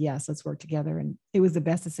just said, yes, let's work together. And it was the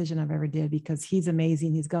best decision I've ever did, because he's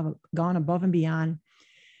amazing. He's gone above and beyond,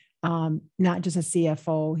 not just a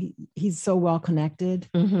CFO. He's so well connected.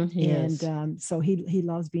 So he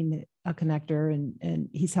loves being a connector, and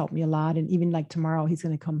he's helped me a lot. And even like tomorrow, he's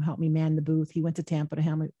going to come help me man the booth. He went to Tampa to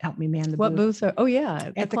help me man the booth. What booth? At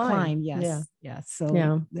the Climb. Yes. Yeah.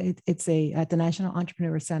 So it's at the National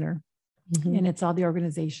Entrepreneur Center. And it's all the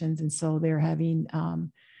organizations. And so they're having,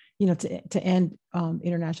 to end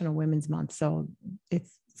International Women's Month. So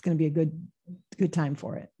it's going to be a good time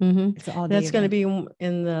for it. It's all day. That's going to be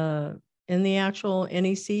in in the actual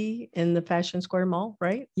NEC in the Fashion Square Mall,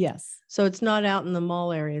 right? Yes. So it's not out in the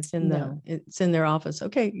mall area. It's in it's in their office.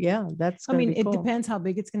 Okay. Yeah. That's I mean, be cool. It depends how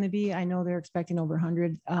big it's going to be. I know they're expecting over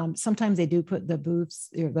 100. Sometimes they do put the booths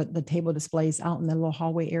or the table displays out in the little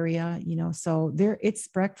hallway area, so it's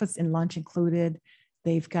breakfast and lunch included.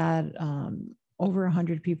 They've got over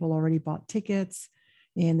 100 people already bought tickets,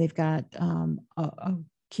 and they've got a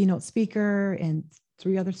keynote speaker and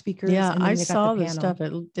 3 other speakers. Yeah, and I saw the stuff.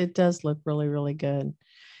 It does look really, really good.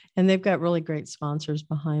 And they've got really great sponsors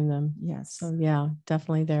behind them. Yes. So yeah,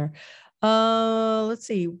 definitely there. Let's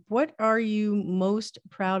see. What are you most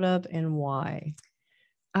proud of and why?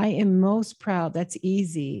 I am most proud. That's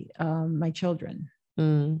easy. My children.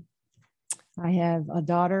 I have a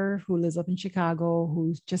daughter who lives up in Chicago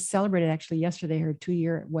who's just celebrated actually yesterday her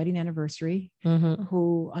 2-year wedding anniversary,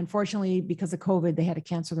 who unfortunately, because of COVID, they had to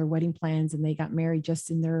cancel their wedding plans and they got married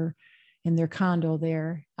just in their condo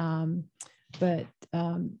there. But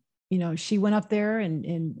she went up there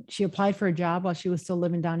and she applied for a job while she was still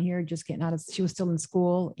living down here, just getting out of, she was still in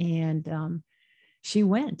school. And she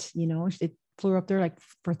went, she flew up there like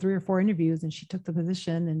for 3 or 4 interviews and she took the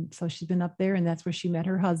position. And so she's been up there and that's where she met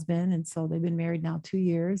her husband. And so they've been married now 2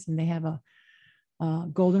 years and they have a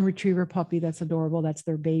golden retriever puppy. That's adorable. That's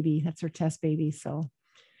their baby. That's their test baby. So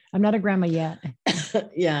I'm not a grandma yet.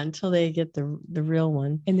 Yeah. Until they get the real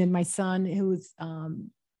one. And then my son who's,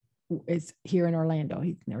 is here in Orlando.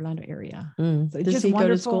 He's in the Orlando area. So does he go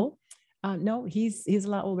to school? No, he's a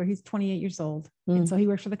lot older. He's 28 years old. And so he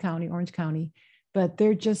works for the county, Orange County, but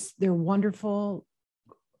they're wonderful,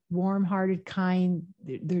 warm-hearted, kind.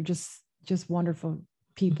 They're just wonderful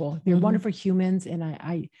people. They're wonderful humans. And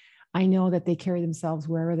I know that they carry themselves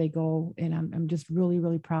wherever they go. And I'm just really,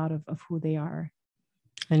 really proud of who they are.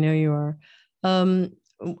 I know you are.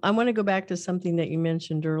 I want to go back to something that you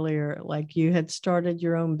mentioned earlier, like you had started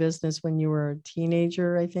your own business when you were a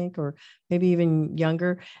teenager, I think, or maybe even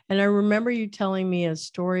younger. And I remember you telling me a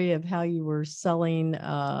story of how you were selling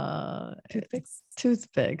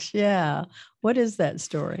toothpicks. Yeah. What is that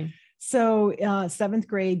story? So 7th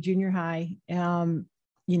grade, junior high,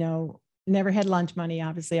 never had lunch money.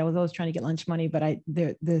 Obviously, I was always trying to get lunch money, but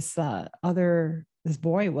this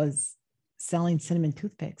boy was selling cinnamon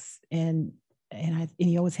toothpicks and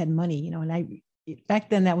he always had money, and I, back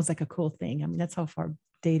then that was like a cool thing. I mean, that's how far I'm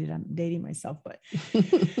dating myself, but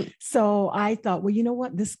so I thought, well, you know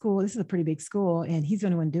what, this is a pretty big school and he's the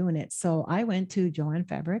only one doing it. So I went to Joann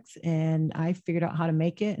Fabrics and I figured out how to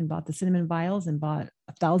make it and bought the cinnamon vials and bought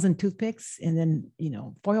 1,000 toothpicks and then,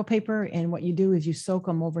 foil paper. And what you do is you soak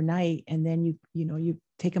them overnight and then you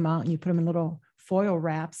take them out and you put them in little foil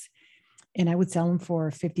wraps. And I would sell them for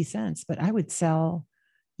 50 cents, but I would sell,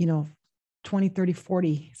 20, 30,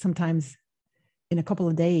 40 sometimes in a couple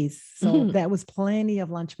of days. So that was plenty of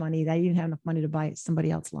lunch money. I didn't have enough money to buy somebody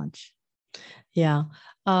else lunch. Yeah.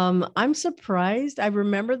 I'm surprised. I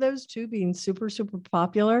remember those two being super, super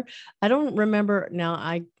popular. I don't remember now.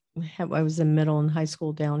 I was in middle and high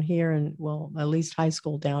school down here and at least high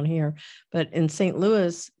school down here, but in St.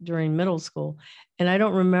 Louis during middle school. And I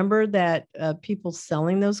don't remember that people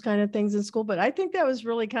selling those kind of things in school, but I think that was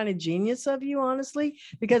really kind of genius of you, honestly,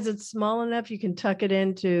 because it's small enough. You can tuck it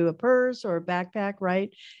into a purse or a backpack,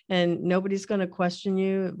 right? And nobody's going to question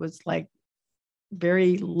you. It was like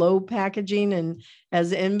very low packaging and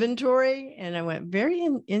as inventory. And I went very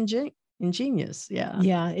ingenious. Yeah.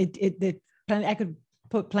 Yeah. I could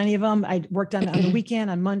put plenty of them. I worked on the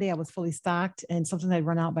weekend. On Monday, I was fully stocked, and sometimes I'd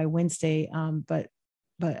run out by Wednesday. But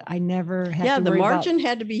I never had. Yeah, the margin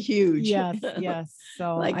had to be huge. Yes.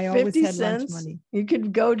 So like I 50 always had cents. lunch money. You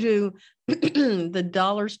could go to the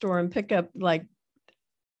dollar store and pick up like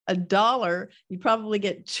 $1. You probably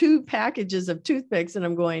get 2 packages of toothpicks, and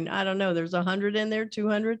I'm going, I don't know, there's 100 in there,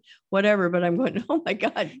 200, whatever, but I'm going, oh my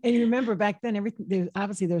God. And you remember back then,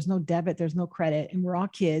 there's no debit, there's no credit, and we're all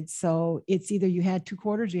kids. So it's either you had 2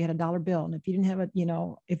 quarters or you had $1 bill. And if you didn't have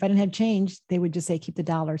if I didn't have change, they would just say, keep the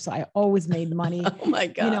dollar. So I always made money. Oh my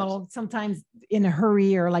God. Sometimes in a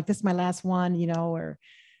hurry or like, this is my last one, or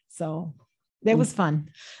so. That was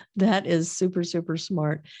fun. That is super, super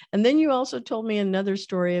smart. And then you also told me another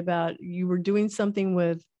story about you were doing something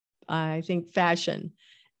with, I think, fashion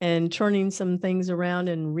and turning some things around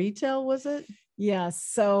in retail, was it? Yes.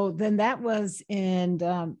 So then that was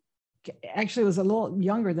actually it was a little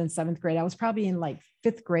younger than 7th grade. I was probably in like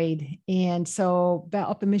 5th grade. And so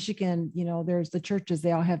up in Michigan, there's the churches,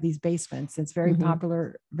 they all have these basements. It's very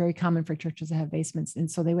popular, very common for churches to have basements.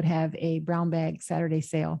 And so they would have a brown bag Saturday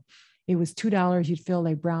sale. It was $2. You'd fill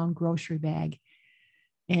a brown grocery bag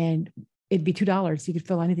and it'd be $2. You could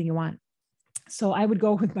fill anything you want. So I would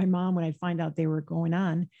go with my mom when I'd find out they were going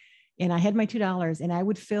on. And I had my $2 and I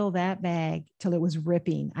would fill that bag till it was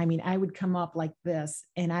ripping. I mean, I would come up like this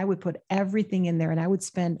and I would put everything in there, and I would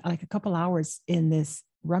spend like a couple hours in this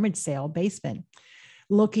rummage sale basement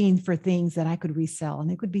looking for things that I could resell.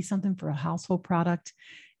 And it could be something for a household product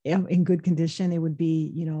in good condition. It would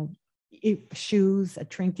be, shoes, a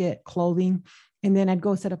trinket, clothing. And then I'd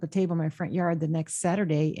go set up a table in my front yard the next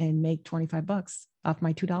Saturday and make $25 off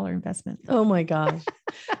my $2 investment. Oh my gosh.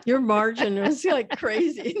 Your margin was like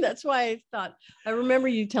crazy. That's why I remember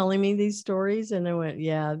you telling me these stories and I went,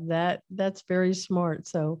 yeah, that's very smart.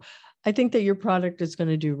 So I think that your product is going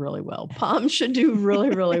to do really well. Palm should do really,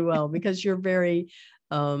 really well because you're very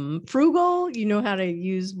frugal. You know how to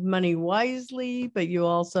use money wisely, but you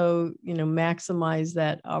also, maximize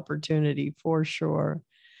that opportunity for sure.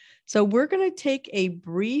 So we're going to take a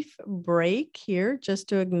brief break here just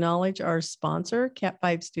to acknowledge our sponsor,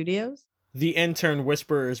 Cat5 Studios. The Intern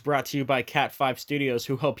Whisperer is brought to you by Cat5 Studios,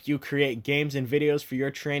 who help you create games and videos for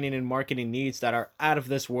your training and marketing needs that are out of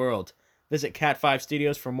this world. Visit Cat5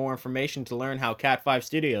 Studios for more information to learn how Cat5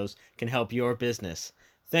 Studios can help your business.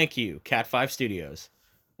 Thank you, Cat5 Studios.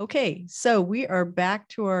 Okay, so we are back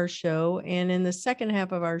to our show. And in the second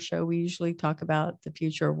half of our show, we usually talk about the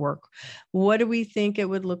future of work. What do we think it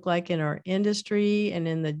would look like in our industry and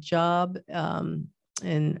in the job and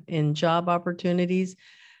in job opportunities?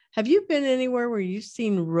 Have you been anywhere where you've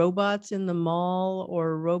seen robots in the mall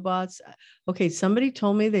or robots? Okay, somebody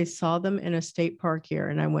told me they saw them in a state park here.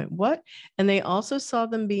 And I went, what? And they also saw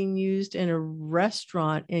them being used in a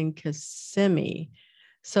restaurant in Kissimmee.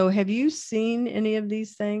 So have you seen any of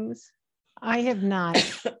these things? I have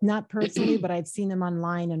not personally, but I've seen them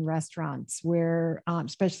online in restaurants where,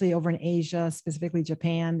 especially over in Asia, specifically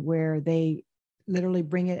Japan, where they literally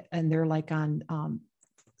bring it and they're like on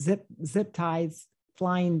zip ties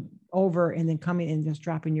flying over and then coming and just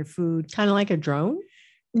dropping your food. Kind of like a drone?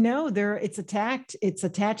 No, it's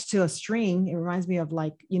attached to a string. It reminds me of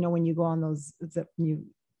like, when you go on those zip and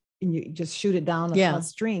you just shoot it down a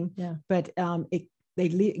string. Yeah. But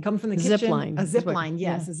it comes from the kitchen. Zip line. A zip line,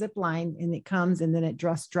 yes, a zip line, and it comes and then it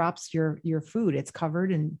just drops your food. It's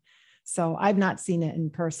covered, and so I've not seen it in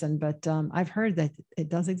person, but I've heard that it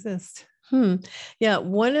does exist. Yeah,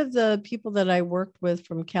 one of the people that I worked with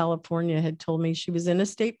from California had told me she was in a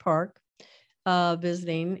state park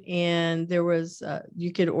visiting, and there was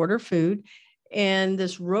you could order food, and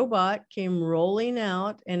this robot came rolling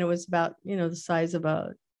out, and it was about the size of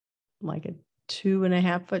a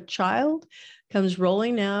 2.5-foot child, comes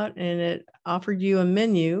rolling out, and it offered you a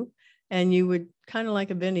menu, and you would kind of like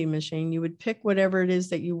a vending machine. You would pick whatever it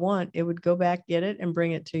is that you want. It would go back, get it, and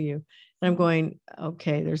bring it to you. And I'm going,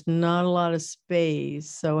 okay, there's not a lot of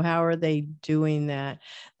space. So how are they doing that?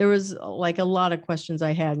 There was like a lot of questions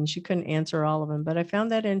I had, and she couldn't answer all of them, but I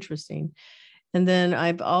found that interesting. And then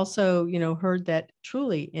I've also, heard that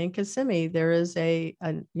truly in Kissimmee, there is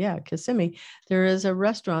Kissimmee, there is a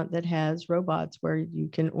restaurant that has robots where you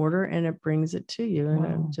can order and it brings it to you. And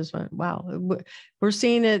I just went, wow, we're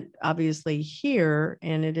seeing it obviously here,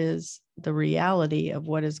 and it is the reality of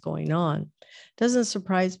what is going on. Doesn't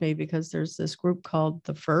surprise me because there's this group called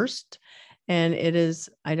The First, and it is,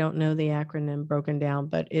 I don't know the acronym broken down,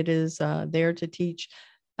 but it is there to teach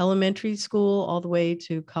elementary school all the way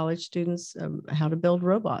to college students how to build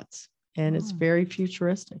robots. And it's very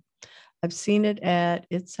futuristic. I've seen it at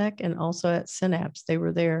ITSEC and also at Synapse. They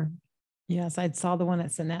were there. Yes, I saw the one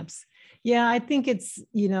at Synapse. Yeah, I think it's,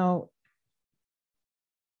 10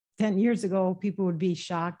 years ago, people would be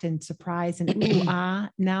shocked and surprised and ooh,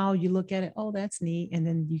 now you look at it, oh, that's neat. And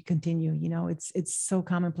then you continue, it's so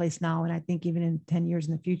commonplace now. And I think even in 10 years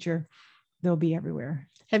in the future, they'll be everywhere.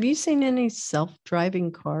 Have you seen any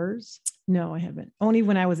self-driving cars? No, I haven't. Only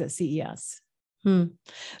when I was at CES.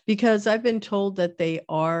 Because I've been told that they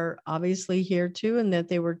are obviously here too, and that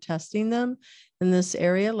they were testing them in this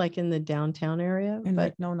area, like in the downtown area. And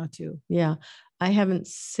but Nona too. Yeah, I haven't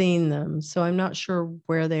seen them, so I'm not sure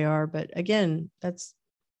where they are. But again, that's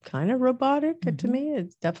kind of robotic to me.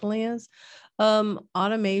 It definitely is.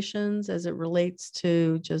 Automations as it relates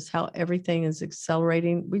to just how everything is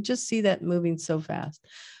accelerating. We just see that moving so fast.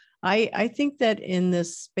 I think that in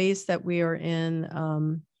this space that we are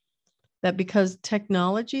in, that because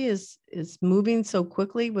technology is moving so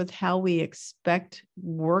quickly with how we expect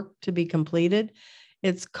work to be completed,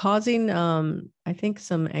 it's causing, I think,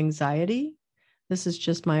 some anxiety. This is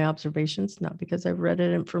just my observations, not because I've read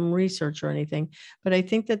it from research or anything, but I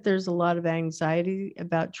think that there's a lot of anxiety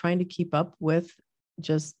about trying to keep up with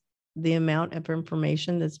just the amount of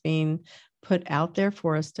information that's being put out there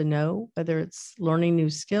for us to know, whether it's learning new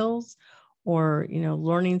skills or,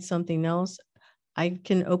 learning something else. I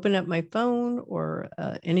can open up my phone or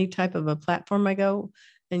any type of a platform I go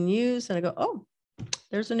and use, and I go, oh,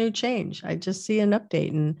 there's a new change. I just see an update,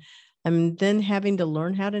 and I'm then having to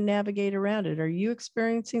learn how to navigate around it. Are you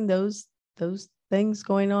experiencing those things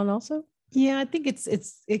going on also? Yeah, I think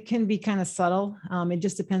it can be kind of subtle. It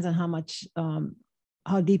just depends on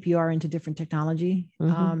how deep you are into different technology.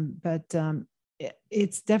 But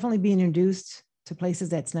it's definitely being introduced to places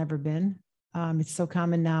that's never been. It's so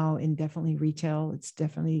common now in definitely retail. It's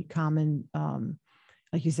definitely common,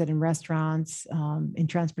 like you said, in restaurants, in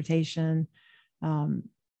transportation.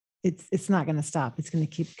 It's not going to stop. It's going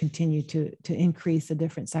to continue to increase the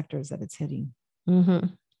different sectors that it's hitting.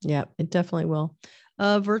 Yeah, it definitely will.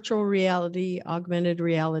 Virtual reality, augmented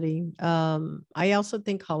reality. I also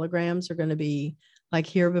think holograms are going to be like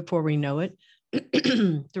here before we know it.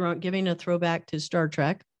 Giving a throwback to Star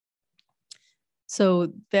Trek.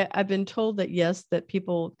 So that I've been told that yes, that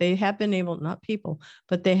they have been able, not people,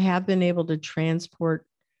 but they have been able to transport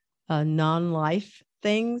non-life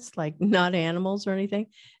things, like not animals or anything,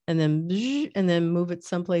 and then move it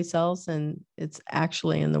someplace else, and it's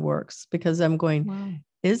actually in the works. Because I'm going, wow.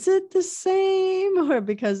 Is it the same? Or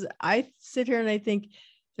because I sit here and I think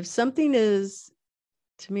if something is,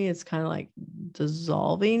 to me, it's kind of like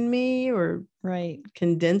dissolving me or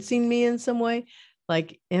condensing me in some way.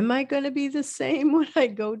 Like, am I going to be the same when I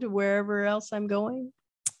go to wherever else I'm going?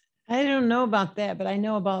 I don't know about that, but I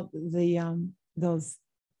know about the those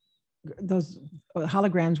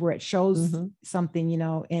holograms where it shows something,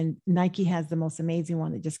 and Nike has the most amazing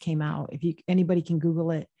one that just came out. If anybody can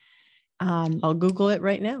Google it. I'll Google it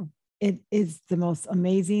right now. It is the most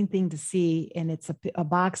amazing thing to see. And it's a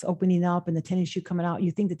box opening up and the tennis shoe coming out.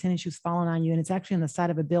 You think the tennis shoe's falling on you, and it's actually on the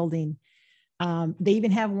side of a building. They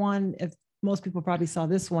even have one, if most people probably saw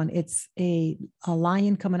this one, it's a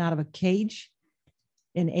lion coming out of a cage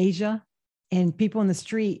in Asia, and people in the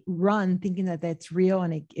street run thinking that that's real,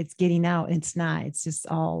 and it's getting out, and it's not. It's just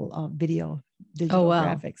all digital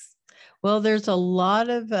graphics. Well, there's a lot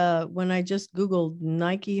of, when I just Googled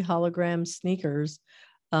Nike hologram sneakers,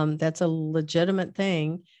 that's a legitimate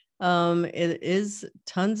thing. It is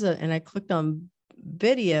tons of, and I clicked on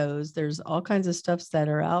videos. There's all kinds of stuff that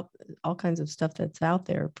are out, all kinds of stuff that's out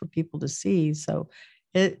there for people to see. So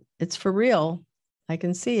it's for real. I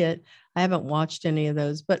can see it. I haven't watched any of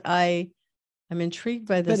those, but I'm intrigued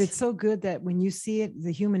by this. But it's so good that when you see it,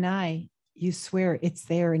 the human eye, you swear it's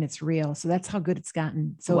there and it's real. So that's how good it's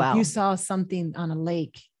gotten. So if you saw something on a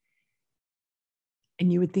lake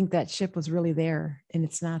and you would think that ship was really there, and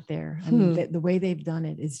it's not there. I mean, the way they've done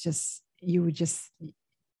it is just, you would just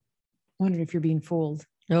wonder if you're being fooled.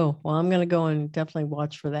 Oh, well, I'm going to go and definitely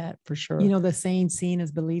watch for that for sure. The saying, seeing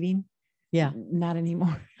is believing. Yeah. Not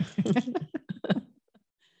anymore.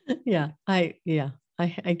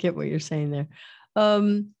 I get what you're saying there.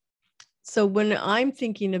 So when I'm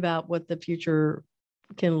thinking about what the future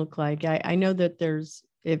can look like, I know that there's,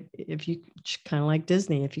 if you kind of like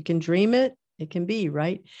Disney, if you can dream it, it can be,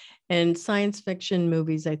 right? And science fiction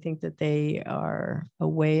movies, I think that they are a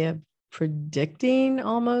way of predicting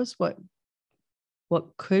almost what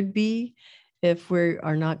could be if we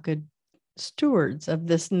are not good stewards of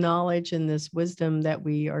this knowledge and this wisdom that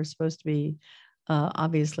we are supposed to be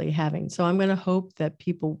obviously having. So I'm going to hope that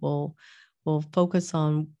people will focus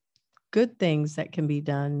on good things that can be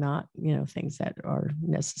done, not, things that are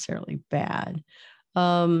necessarily bad.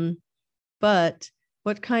 But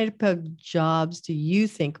what kind of jobs do you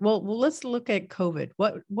think? Well, let's look at COVID.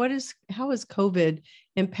 How has COVID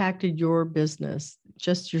impacted your business,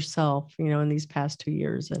 just yourself, in these past 2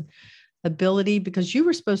 years, and ability, because you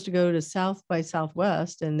were supposed to go to South by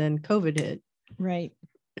Southwest and then COVID hit. Right.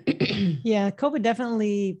 Yeah, COVID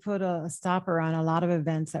definitely put a stopper on a lot of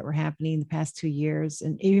events that were happening in the past 2 years.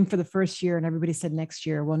 And even for the first year, and everybody said next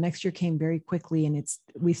year. Well, next year came very quickly, and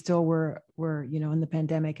we still were in the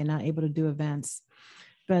pandemic and not able to do events.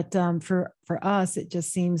 But for us, it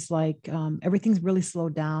just seems like everything's really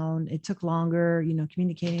slowed down. It took longer,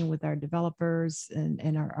 communicating with our developers and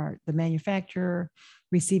the manufacturer,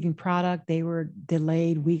 receiving product. They were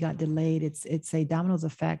delayed. We got delayed. It's a dominoes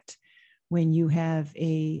effect when you have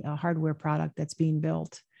a hardware product that's being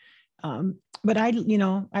built. But I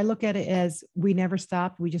look at it as we never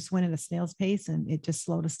stopped. We just went at a snail's pace, and it just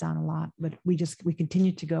slowed us down a lot. But we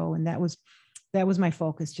continued to go, and that was my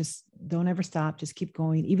focus. Just don't ever stop. Just keep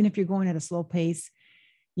going. Even if you're going at a slow pace,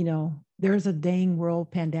 there's a dang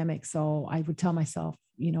world pandemic. So I would tell myself,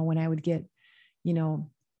 when I would get,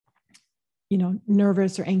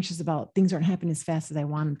 nervous or anxious about things aren't happening as fast as I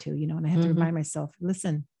want them to, and I have to remind myself,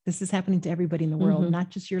 listen, this is happening to everybody in the world, not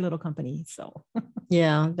just your little company. So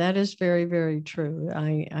yeah, that is very, very true.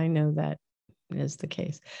 I know that is the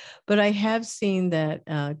case. But I have seen that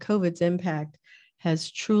COVID's impact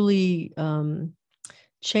has truly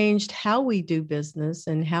changed how we do business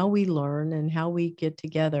and how we learn and how we get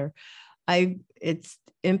together. It's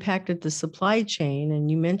impacted the supply chain,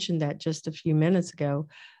 and you mentioned that just a few minutes ago,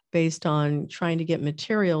 based on trying to get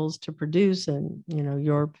materials to produce and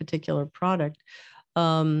your particular product.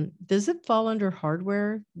 Does it fall under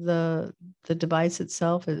hardware, the device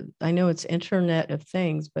itself? I know it's Internet of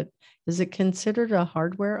Things, but is it considered a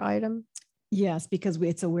hardware item? Yes, because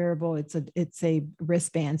it's a wearable, it's a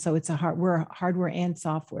wristband. So we're a hardware and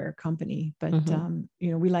software company, but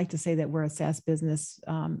we like to say that we're a SaaS business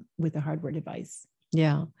with a hardware device.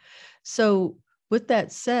 Yeah. So with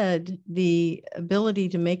that said, the ability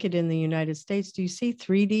to make it in the United States, do you see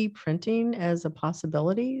 3D printing as a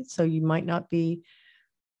possibility? So you might not be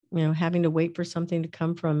having to wait for something to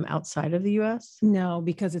come from outside of the US? No,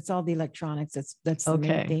 because it's all the electronics. That's the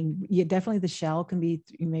main thing. Yeah, definitely the shell can be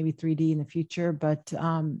maybe 3D in the future, but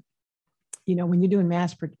when you're doing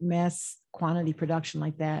mass quantity production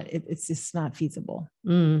like that, it's just not feasible.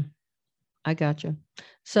 I gotcha.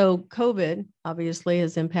 So COVID obviously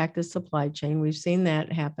has impacted supply chain. We've seen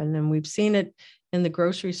that happen, and we've seen it in the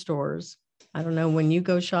grocery stores. I don't know when you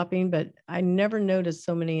go shopping, but I never noticed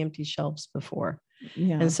so many empty shelves before.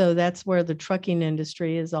 Yeah. And so that's where the trucking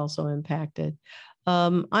industry is also impacted.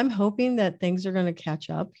 I'm hoping that things are going to catch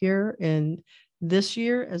up here in this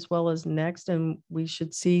year as well as next, and we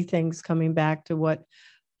should see things coming back to what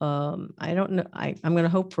I don't know. I'm going to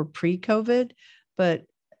hope for pre-COVID, but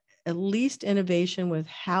at least innovation with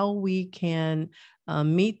how we can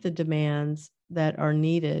meet the demands that are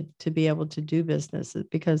needed to be able to do business.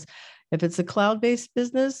 Because if it's a cloud-based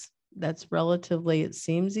business, that's relatively, it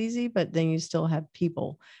seems easy, but then you still have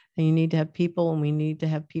people, and you need to have people, and we need to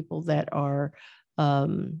have people that are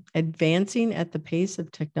advancing at the pace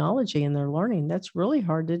of technology and they're learning. That's really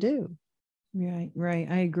hard to do. Right.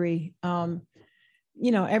 I agree.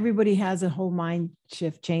 Everybody has a whole mind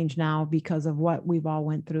shift change now because of what we've all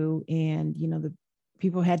went through. And, the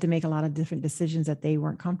people had to make a lot of different decisions that they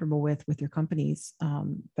weren't comfortable with their companies.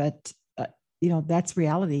 But that's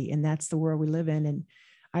reality, and that's the world we live in. And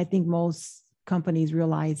I think most companies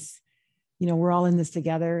realize, we're all in this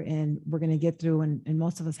together and we're going to get through, and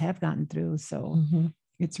most of us have gotten through. So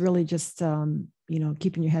it's really just,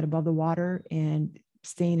 keeping your head above the water and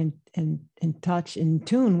staying in touch, in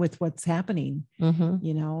tune with what's happening,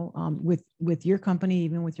 with your company,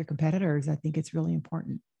 even with your competitors. I think it's really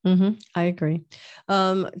important. I agree.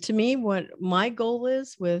 To me, what my goal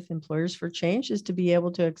is with Employers for Change is to be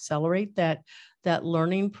able to accelerate that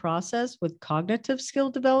learning process with cognitive skill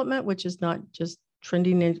development, which is not just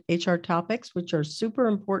trending in HR topics, which are super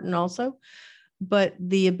important also, but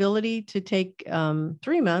the ability to take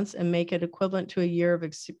 3 months and make it equivalent to a year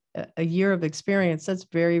of experience. That's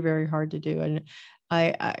very, very hard to do. And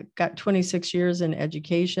I got 26 years in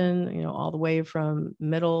education, all the way from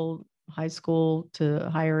middle, high school to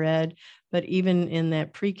higher ed, but even in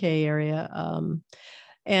that pre-K area.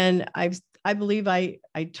 And I believe I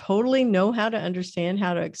totally know how to understand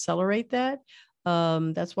how to accelerate that.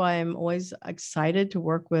 That's why I'm always excited to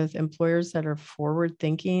work with employers that are forward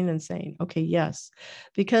thinking and saying, okay, yes,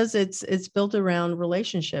 because it's built around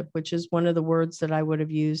relationship, which is one of the words that I would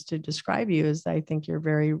have used to describe you, is I think you're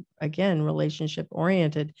very, again, relationship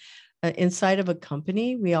oriented. Inside of a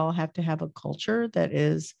company, we all have to have a culture that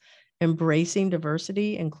is embracing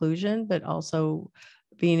diversity, inclusion, but also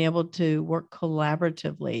being able to work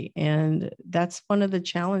collaboratively. And that's one of the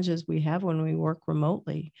challenges we have when we work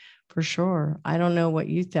remotely, for sure. I don't know what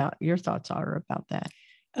your thoughts are about that.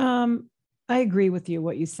 I agree with you,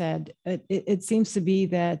 what you said. It seems to be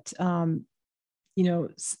that,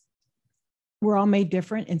 we're all made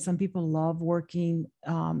different, and some people love working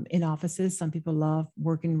in offices. Some people love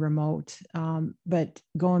working remote, but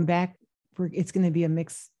going back, it's going to be a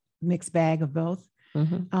mixed bag of both.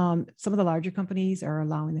 Some of the larger companies are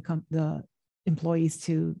allowing the employees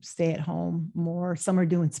to stay at home more. Some are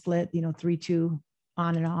doing split, 3-2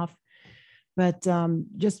 on and off. But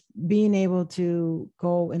just being able to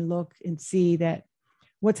go and look and see that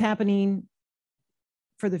what's happening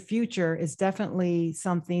for the future is definitely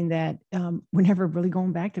something that we're never really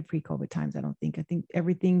going back to pre-COVID times. I think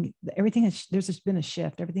everything there's just been a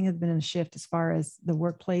shift. Everything has been in a shift as far as the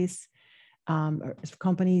workplace,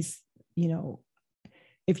 companies.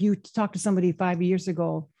 If you talk to somebody 5 years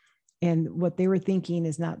ago and what they were thinking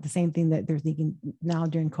is not the same thing that they're thinking now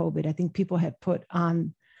during COVID, I think people have put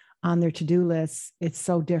on their to-do lists. It's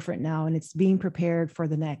so different now, and it's being prepared for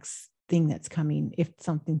the next thing that's coming. If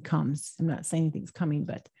something comes, I'm not saying anything's coming,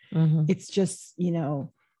 but it's just, a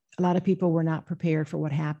a lot of people were not prepared for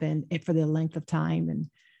what happened and for the length of time.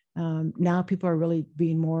 And now people are really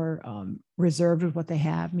being more reserved with what they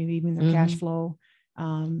have, maybe even their cash flow,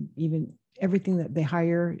 even everything that they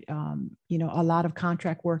hire. A lot of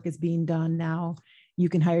contract work is being done now. You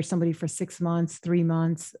can hire somebody for 6 months, 3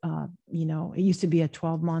 months. It used to be a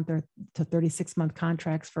 12-month or to 36-month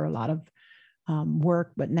contracts for a lot of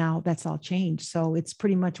work, but now that's all changed. So it's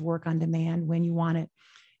pretty much work on demand when you want it.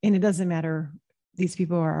 And it doesn't matter. These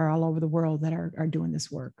people are all over the world that are doing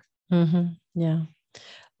this work. Yeah.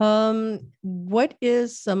 What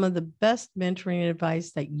is some of the best mentoring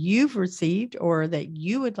advice that you've received or that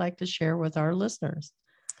you would like to share with our listeners?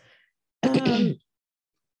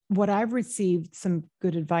 What I've received, some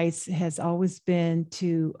good advice has always been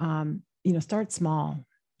to, start small.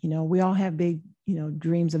 We all have big,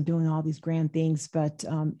 dreams of doing all these grand things, but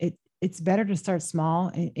it's better to start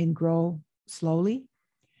small and grow slowly.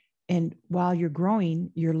 And while you're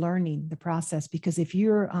growing, you're learning the process, because if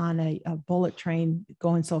you're on a bullet train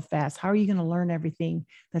going so fast, how are you going to learn everything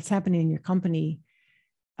that's happening in your company?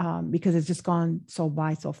 Because it's just gone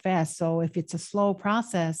by so fast. So if it's a slow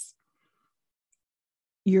process,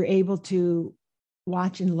 you're able to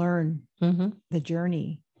watch and learn the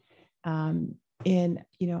journey. And,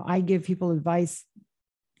 I give people advice,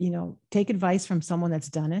 take advice from someone that's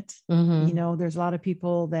done it. There's a lot of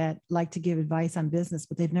people that like to give advice on business,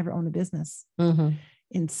 but they've never owned a business.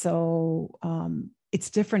 And so it's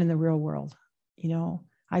different in the real world.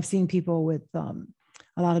 I've seen people with a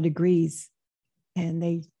lot of degrees, and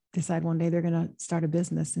they decide one day they're going to start a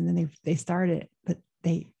business, and then they start it, but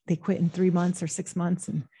they quit in 3 months or 6 months,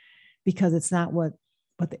 and because it's not what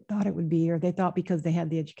they thought it would be, or they thought because they had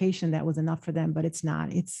the education that was enough for them, but it's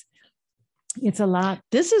not. It's a lot.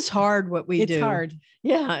 This is hard what we do. It's hard.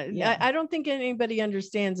 Yeah. I don't think anybody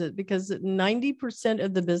understands it, because 90%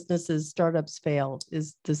 of the businesses startups fail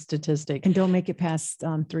is the statistic. And don't make it past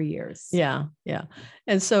 3 years. Yeah.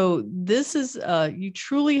 And so this is, you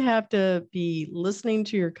truly have to be listening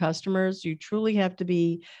to your customers. You truly have to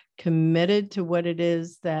be committed to what it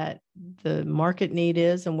is that the market need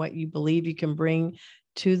is and what you believe you can bring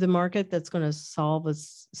to the market that's going to solve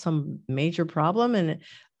some major problem. And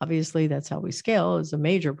obviously that's how we scale, is a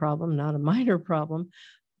major problem, not a minor problem.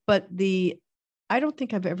 But I don't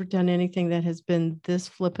think I've ever done anything that has been this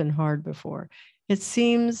flippin' hard before. It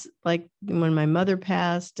seems like when my mother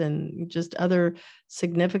passed and just other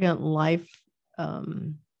significant life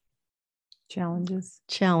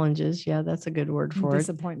challenges. Yeah, that's a good word for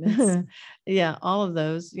Disappointments. Yeah, all of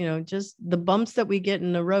those, just the bumps that we get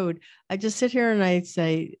in the road. I just sit here and I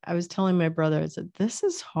was telling my brother, I said, this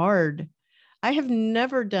is hard. I have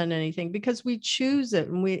never done anything, because we choose it,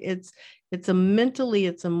 and it's mentally,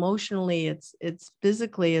 it's emotionally, it's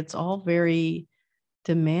physically, it's all very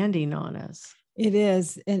demanding on us. It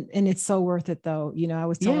is. And it's so worth it though. I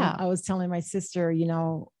was telling my sister,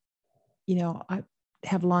 I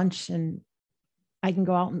have lunch and I can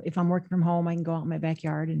go out, and if I'm working from home, I can go out in my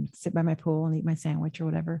backyard and sit by my pool and eat my sandwich or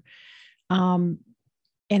whatever. And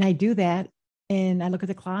I do that. And I look at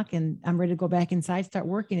the clock and I'm ready to go back inside, start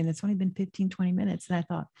working. And it's only been 15, 20 minutes. And I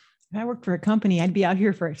thought, if I worked for a company, I'd be out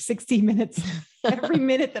here for 60 minutes every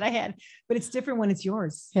minute that I had. But it's different when it's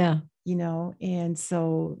yours. Yeah. And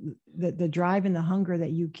so the drive and the hunger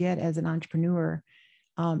that you get as an entrepreneur,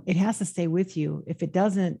 it has to stay with you. If it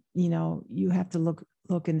doesn't, you have to look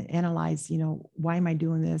and analyze, why am I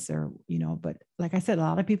doing this? Or, but like I said, a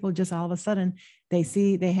lot of people just all of a sudden they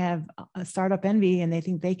have a startup envy and they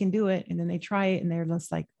think they can do it. And then they try it and they're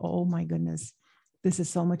just like, oh my goodness, this is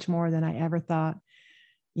so much more than I ever thought.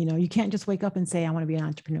 You can't just wake up and say, I want to be an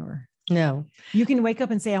entrepreneur. No, you can wake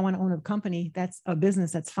up and say, I want to own a company. That's a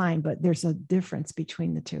business. That's fine. But there's a difference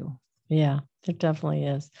between the two. Yeah, it definitely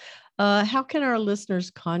is. How can our listeners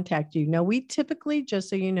contact you? Now, we typically, just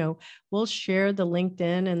so you know, we'll share the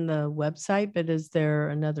LinkedIn and the website, but is there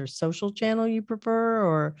another social channel you prefer,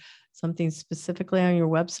 or something specifically on your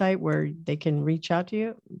website where they can reach out to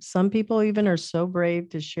you? Some people even are so brave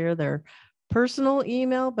to share their personal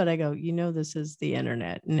email, but I go, this is the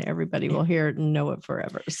internet and everybody will hear it and know it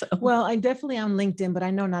forever. So, well, I'm definitely on LinkedIn, but I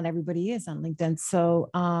know not everybody is on LinkedIn. So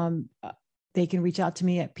they can reach out to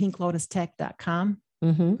me at pinklotustech.com.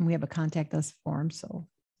 And we have a contact us form, so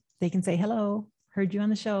they can say, hello, heard you on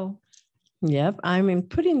the show. Yep. I'm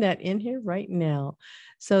putting that in here right now.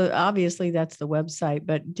 So obviously that's the website,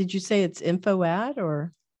 but did you say it's info at,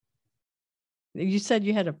 or you said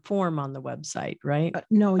you had a form on the website, right?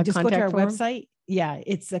 No, just go to our website. Yeah.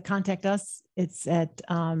 It's a contact us. It's at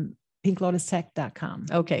pinklotustech.com.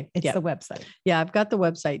 Okay. It's the website. Yeah. I've got the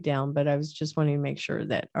website down, but I was just wanting to make sure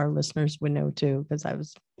that our listeners would know too, because I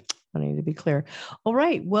was wanting to be clear. All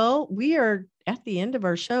right. Well, we are at the end of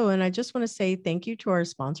our show, and I just want to say thank you to our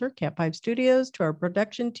sponsor, Cat5 Studios, to our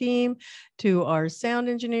production team, to our sound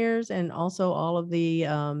engineers, and also all of the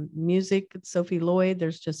music, Sophie Lloyd.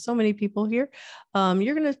 There's just so many people here.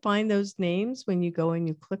 You're going to find those names when you go and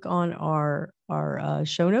you click on our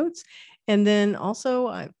show notes. And then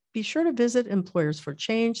also be sure to visit Employers for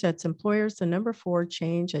Change. That's Employers, the number 4,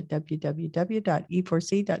 change at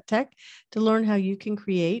www.e4c.tech to learn how you can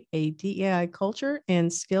create a DEI culture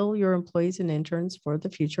and skill your employees and interns for the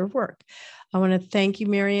future of work. I want to thank you,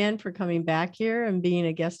 Maryann, for coming back here and being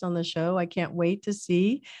a guest on the show. I can't wait to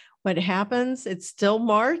see what happens. It's still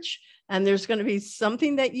March, and there's going to be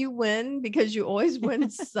something that you win, because you always win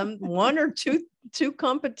one or two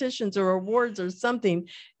competitions or awards or something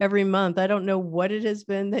every month. I don't know what it has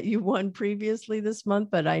been that you won previously this month,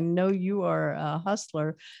 but I know you are a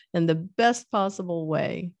hustler in the best possible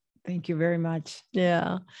way. Thank you very much.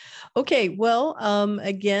 Yeah. Okay. Well,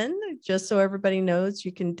 again, just so everybody knows,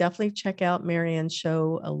 you can definitely check out Maryann's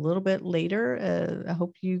show a little bit later. I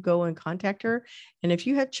hope you go and contact her. And if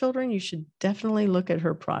you have children, you should definitely look at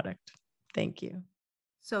her product. Thank you.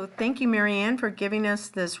 So thank you, Maryann, for giving us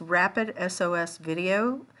this rapid SOS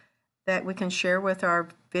video that we can share with our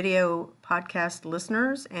video podcast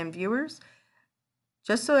listeners and viewers.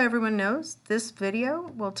 Just so everyone knows, this video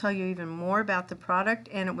will tell you even more about the product,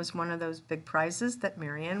 and it was one of those big prizes that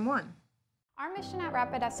Maryann won. Our mission at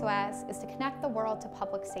Rapid SOS is to connect the world to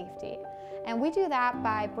public safety. And we do that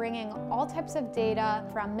by bringing all types of data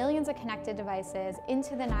from millions of connected devices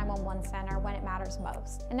into the 911 center when it matters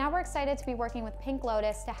most. And now we're excited to be working with Pink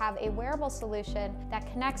Lotus to have a wearable solution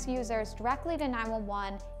that connects users directly to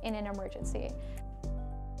 911 in an emergency.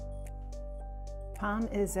 Palm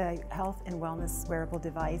is a health and wellness wearable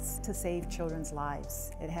device to save children's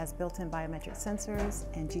lives. It has built-in biometric sensors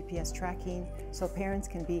and GPS tracking, so parents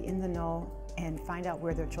can be in the know and find out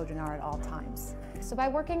where their children are at all times. So by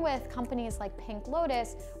working with companies like Pink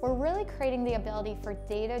Lotus, we're really creating the ability for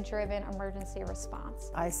data-driven emergency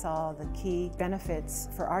response. I saw the key benefits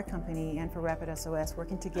for our company and for Rapid SOS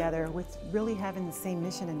working together with really having the same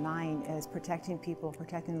mission in mind as protecting people,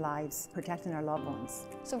 protecting lives, protecting our loved ones.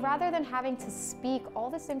 So rather than having to speak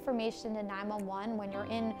all this information to 911 when you're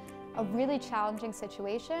in a really challenging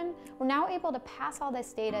situation, we're now able to pass all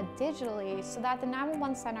this data digitally so that the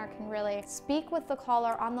 911 center can really speak with the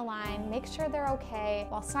caller on the line, make sure they're okay,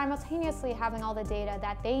 while simultaneously having all the data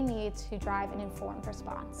that they need to drive an informed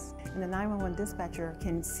response. And the 911 dispatcher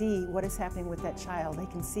can see what is happening with that child. They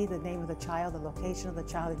can see the name of the child, the location of the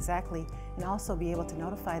child exactly, and also be able to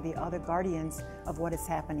notify the other guardians of what is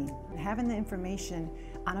happening. And having the information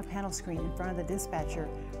on a panel screen in front of the dispatcher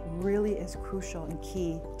really is crucial and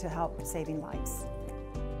key to help saving lives.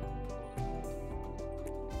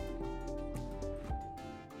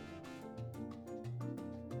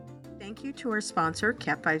 Thank you to our sponsor,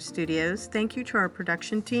 Cat5 Studios. Thank you to our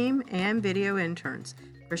production team and video interns,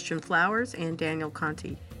 Christian Flowers and Daniel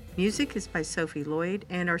Conti. Music is by Sophie Lloyd,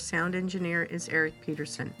 and our sound engineer is Eric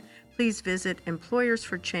Peterson. Please visit Employers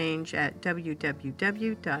for Change at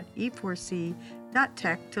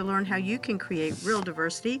www.e4c.tech to learn how you can create real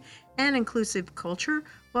diversity and inclusive culture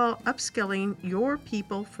while upskilling your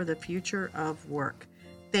people for the future of work.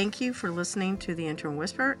 Thank you for listening to The Intern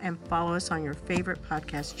Whisperer, and follow us on your favorite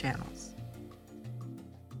podcast channels.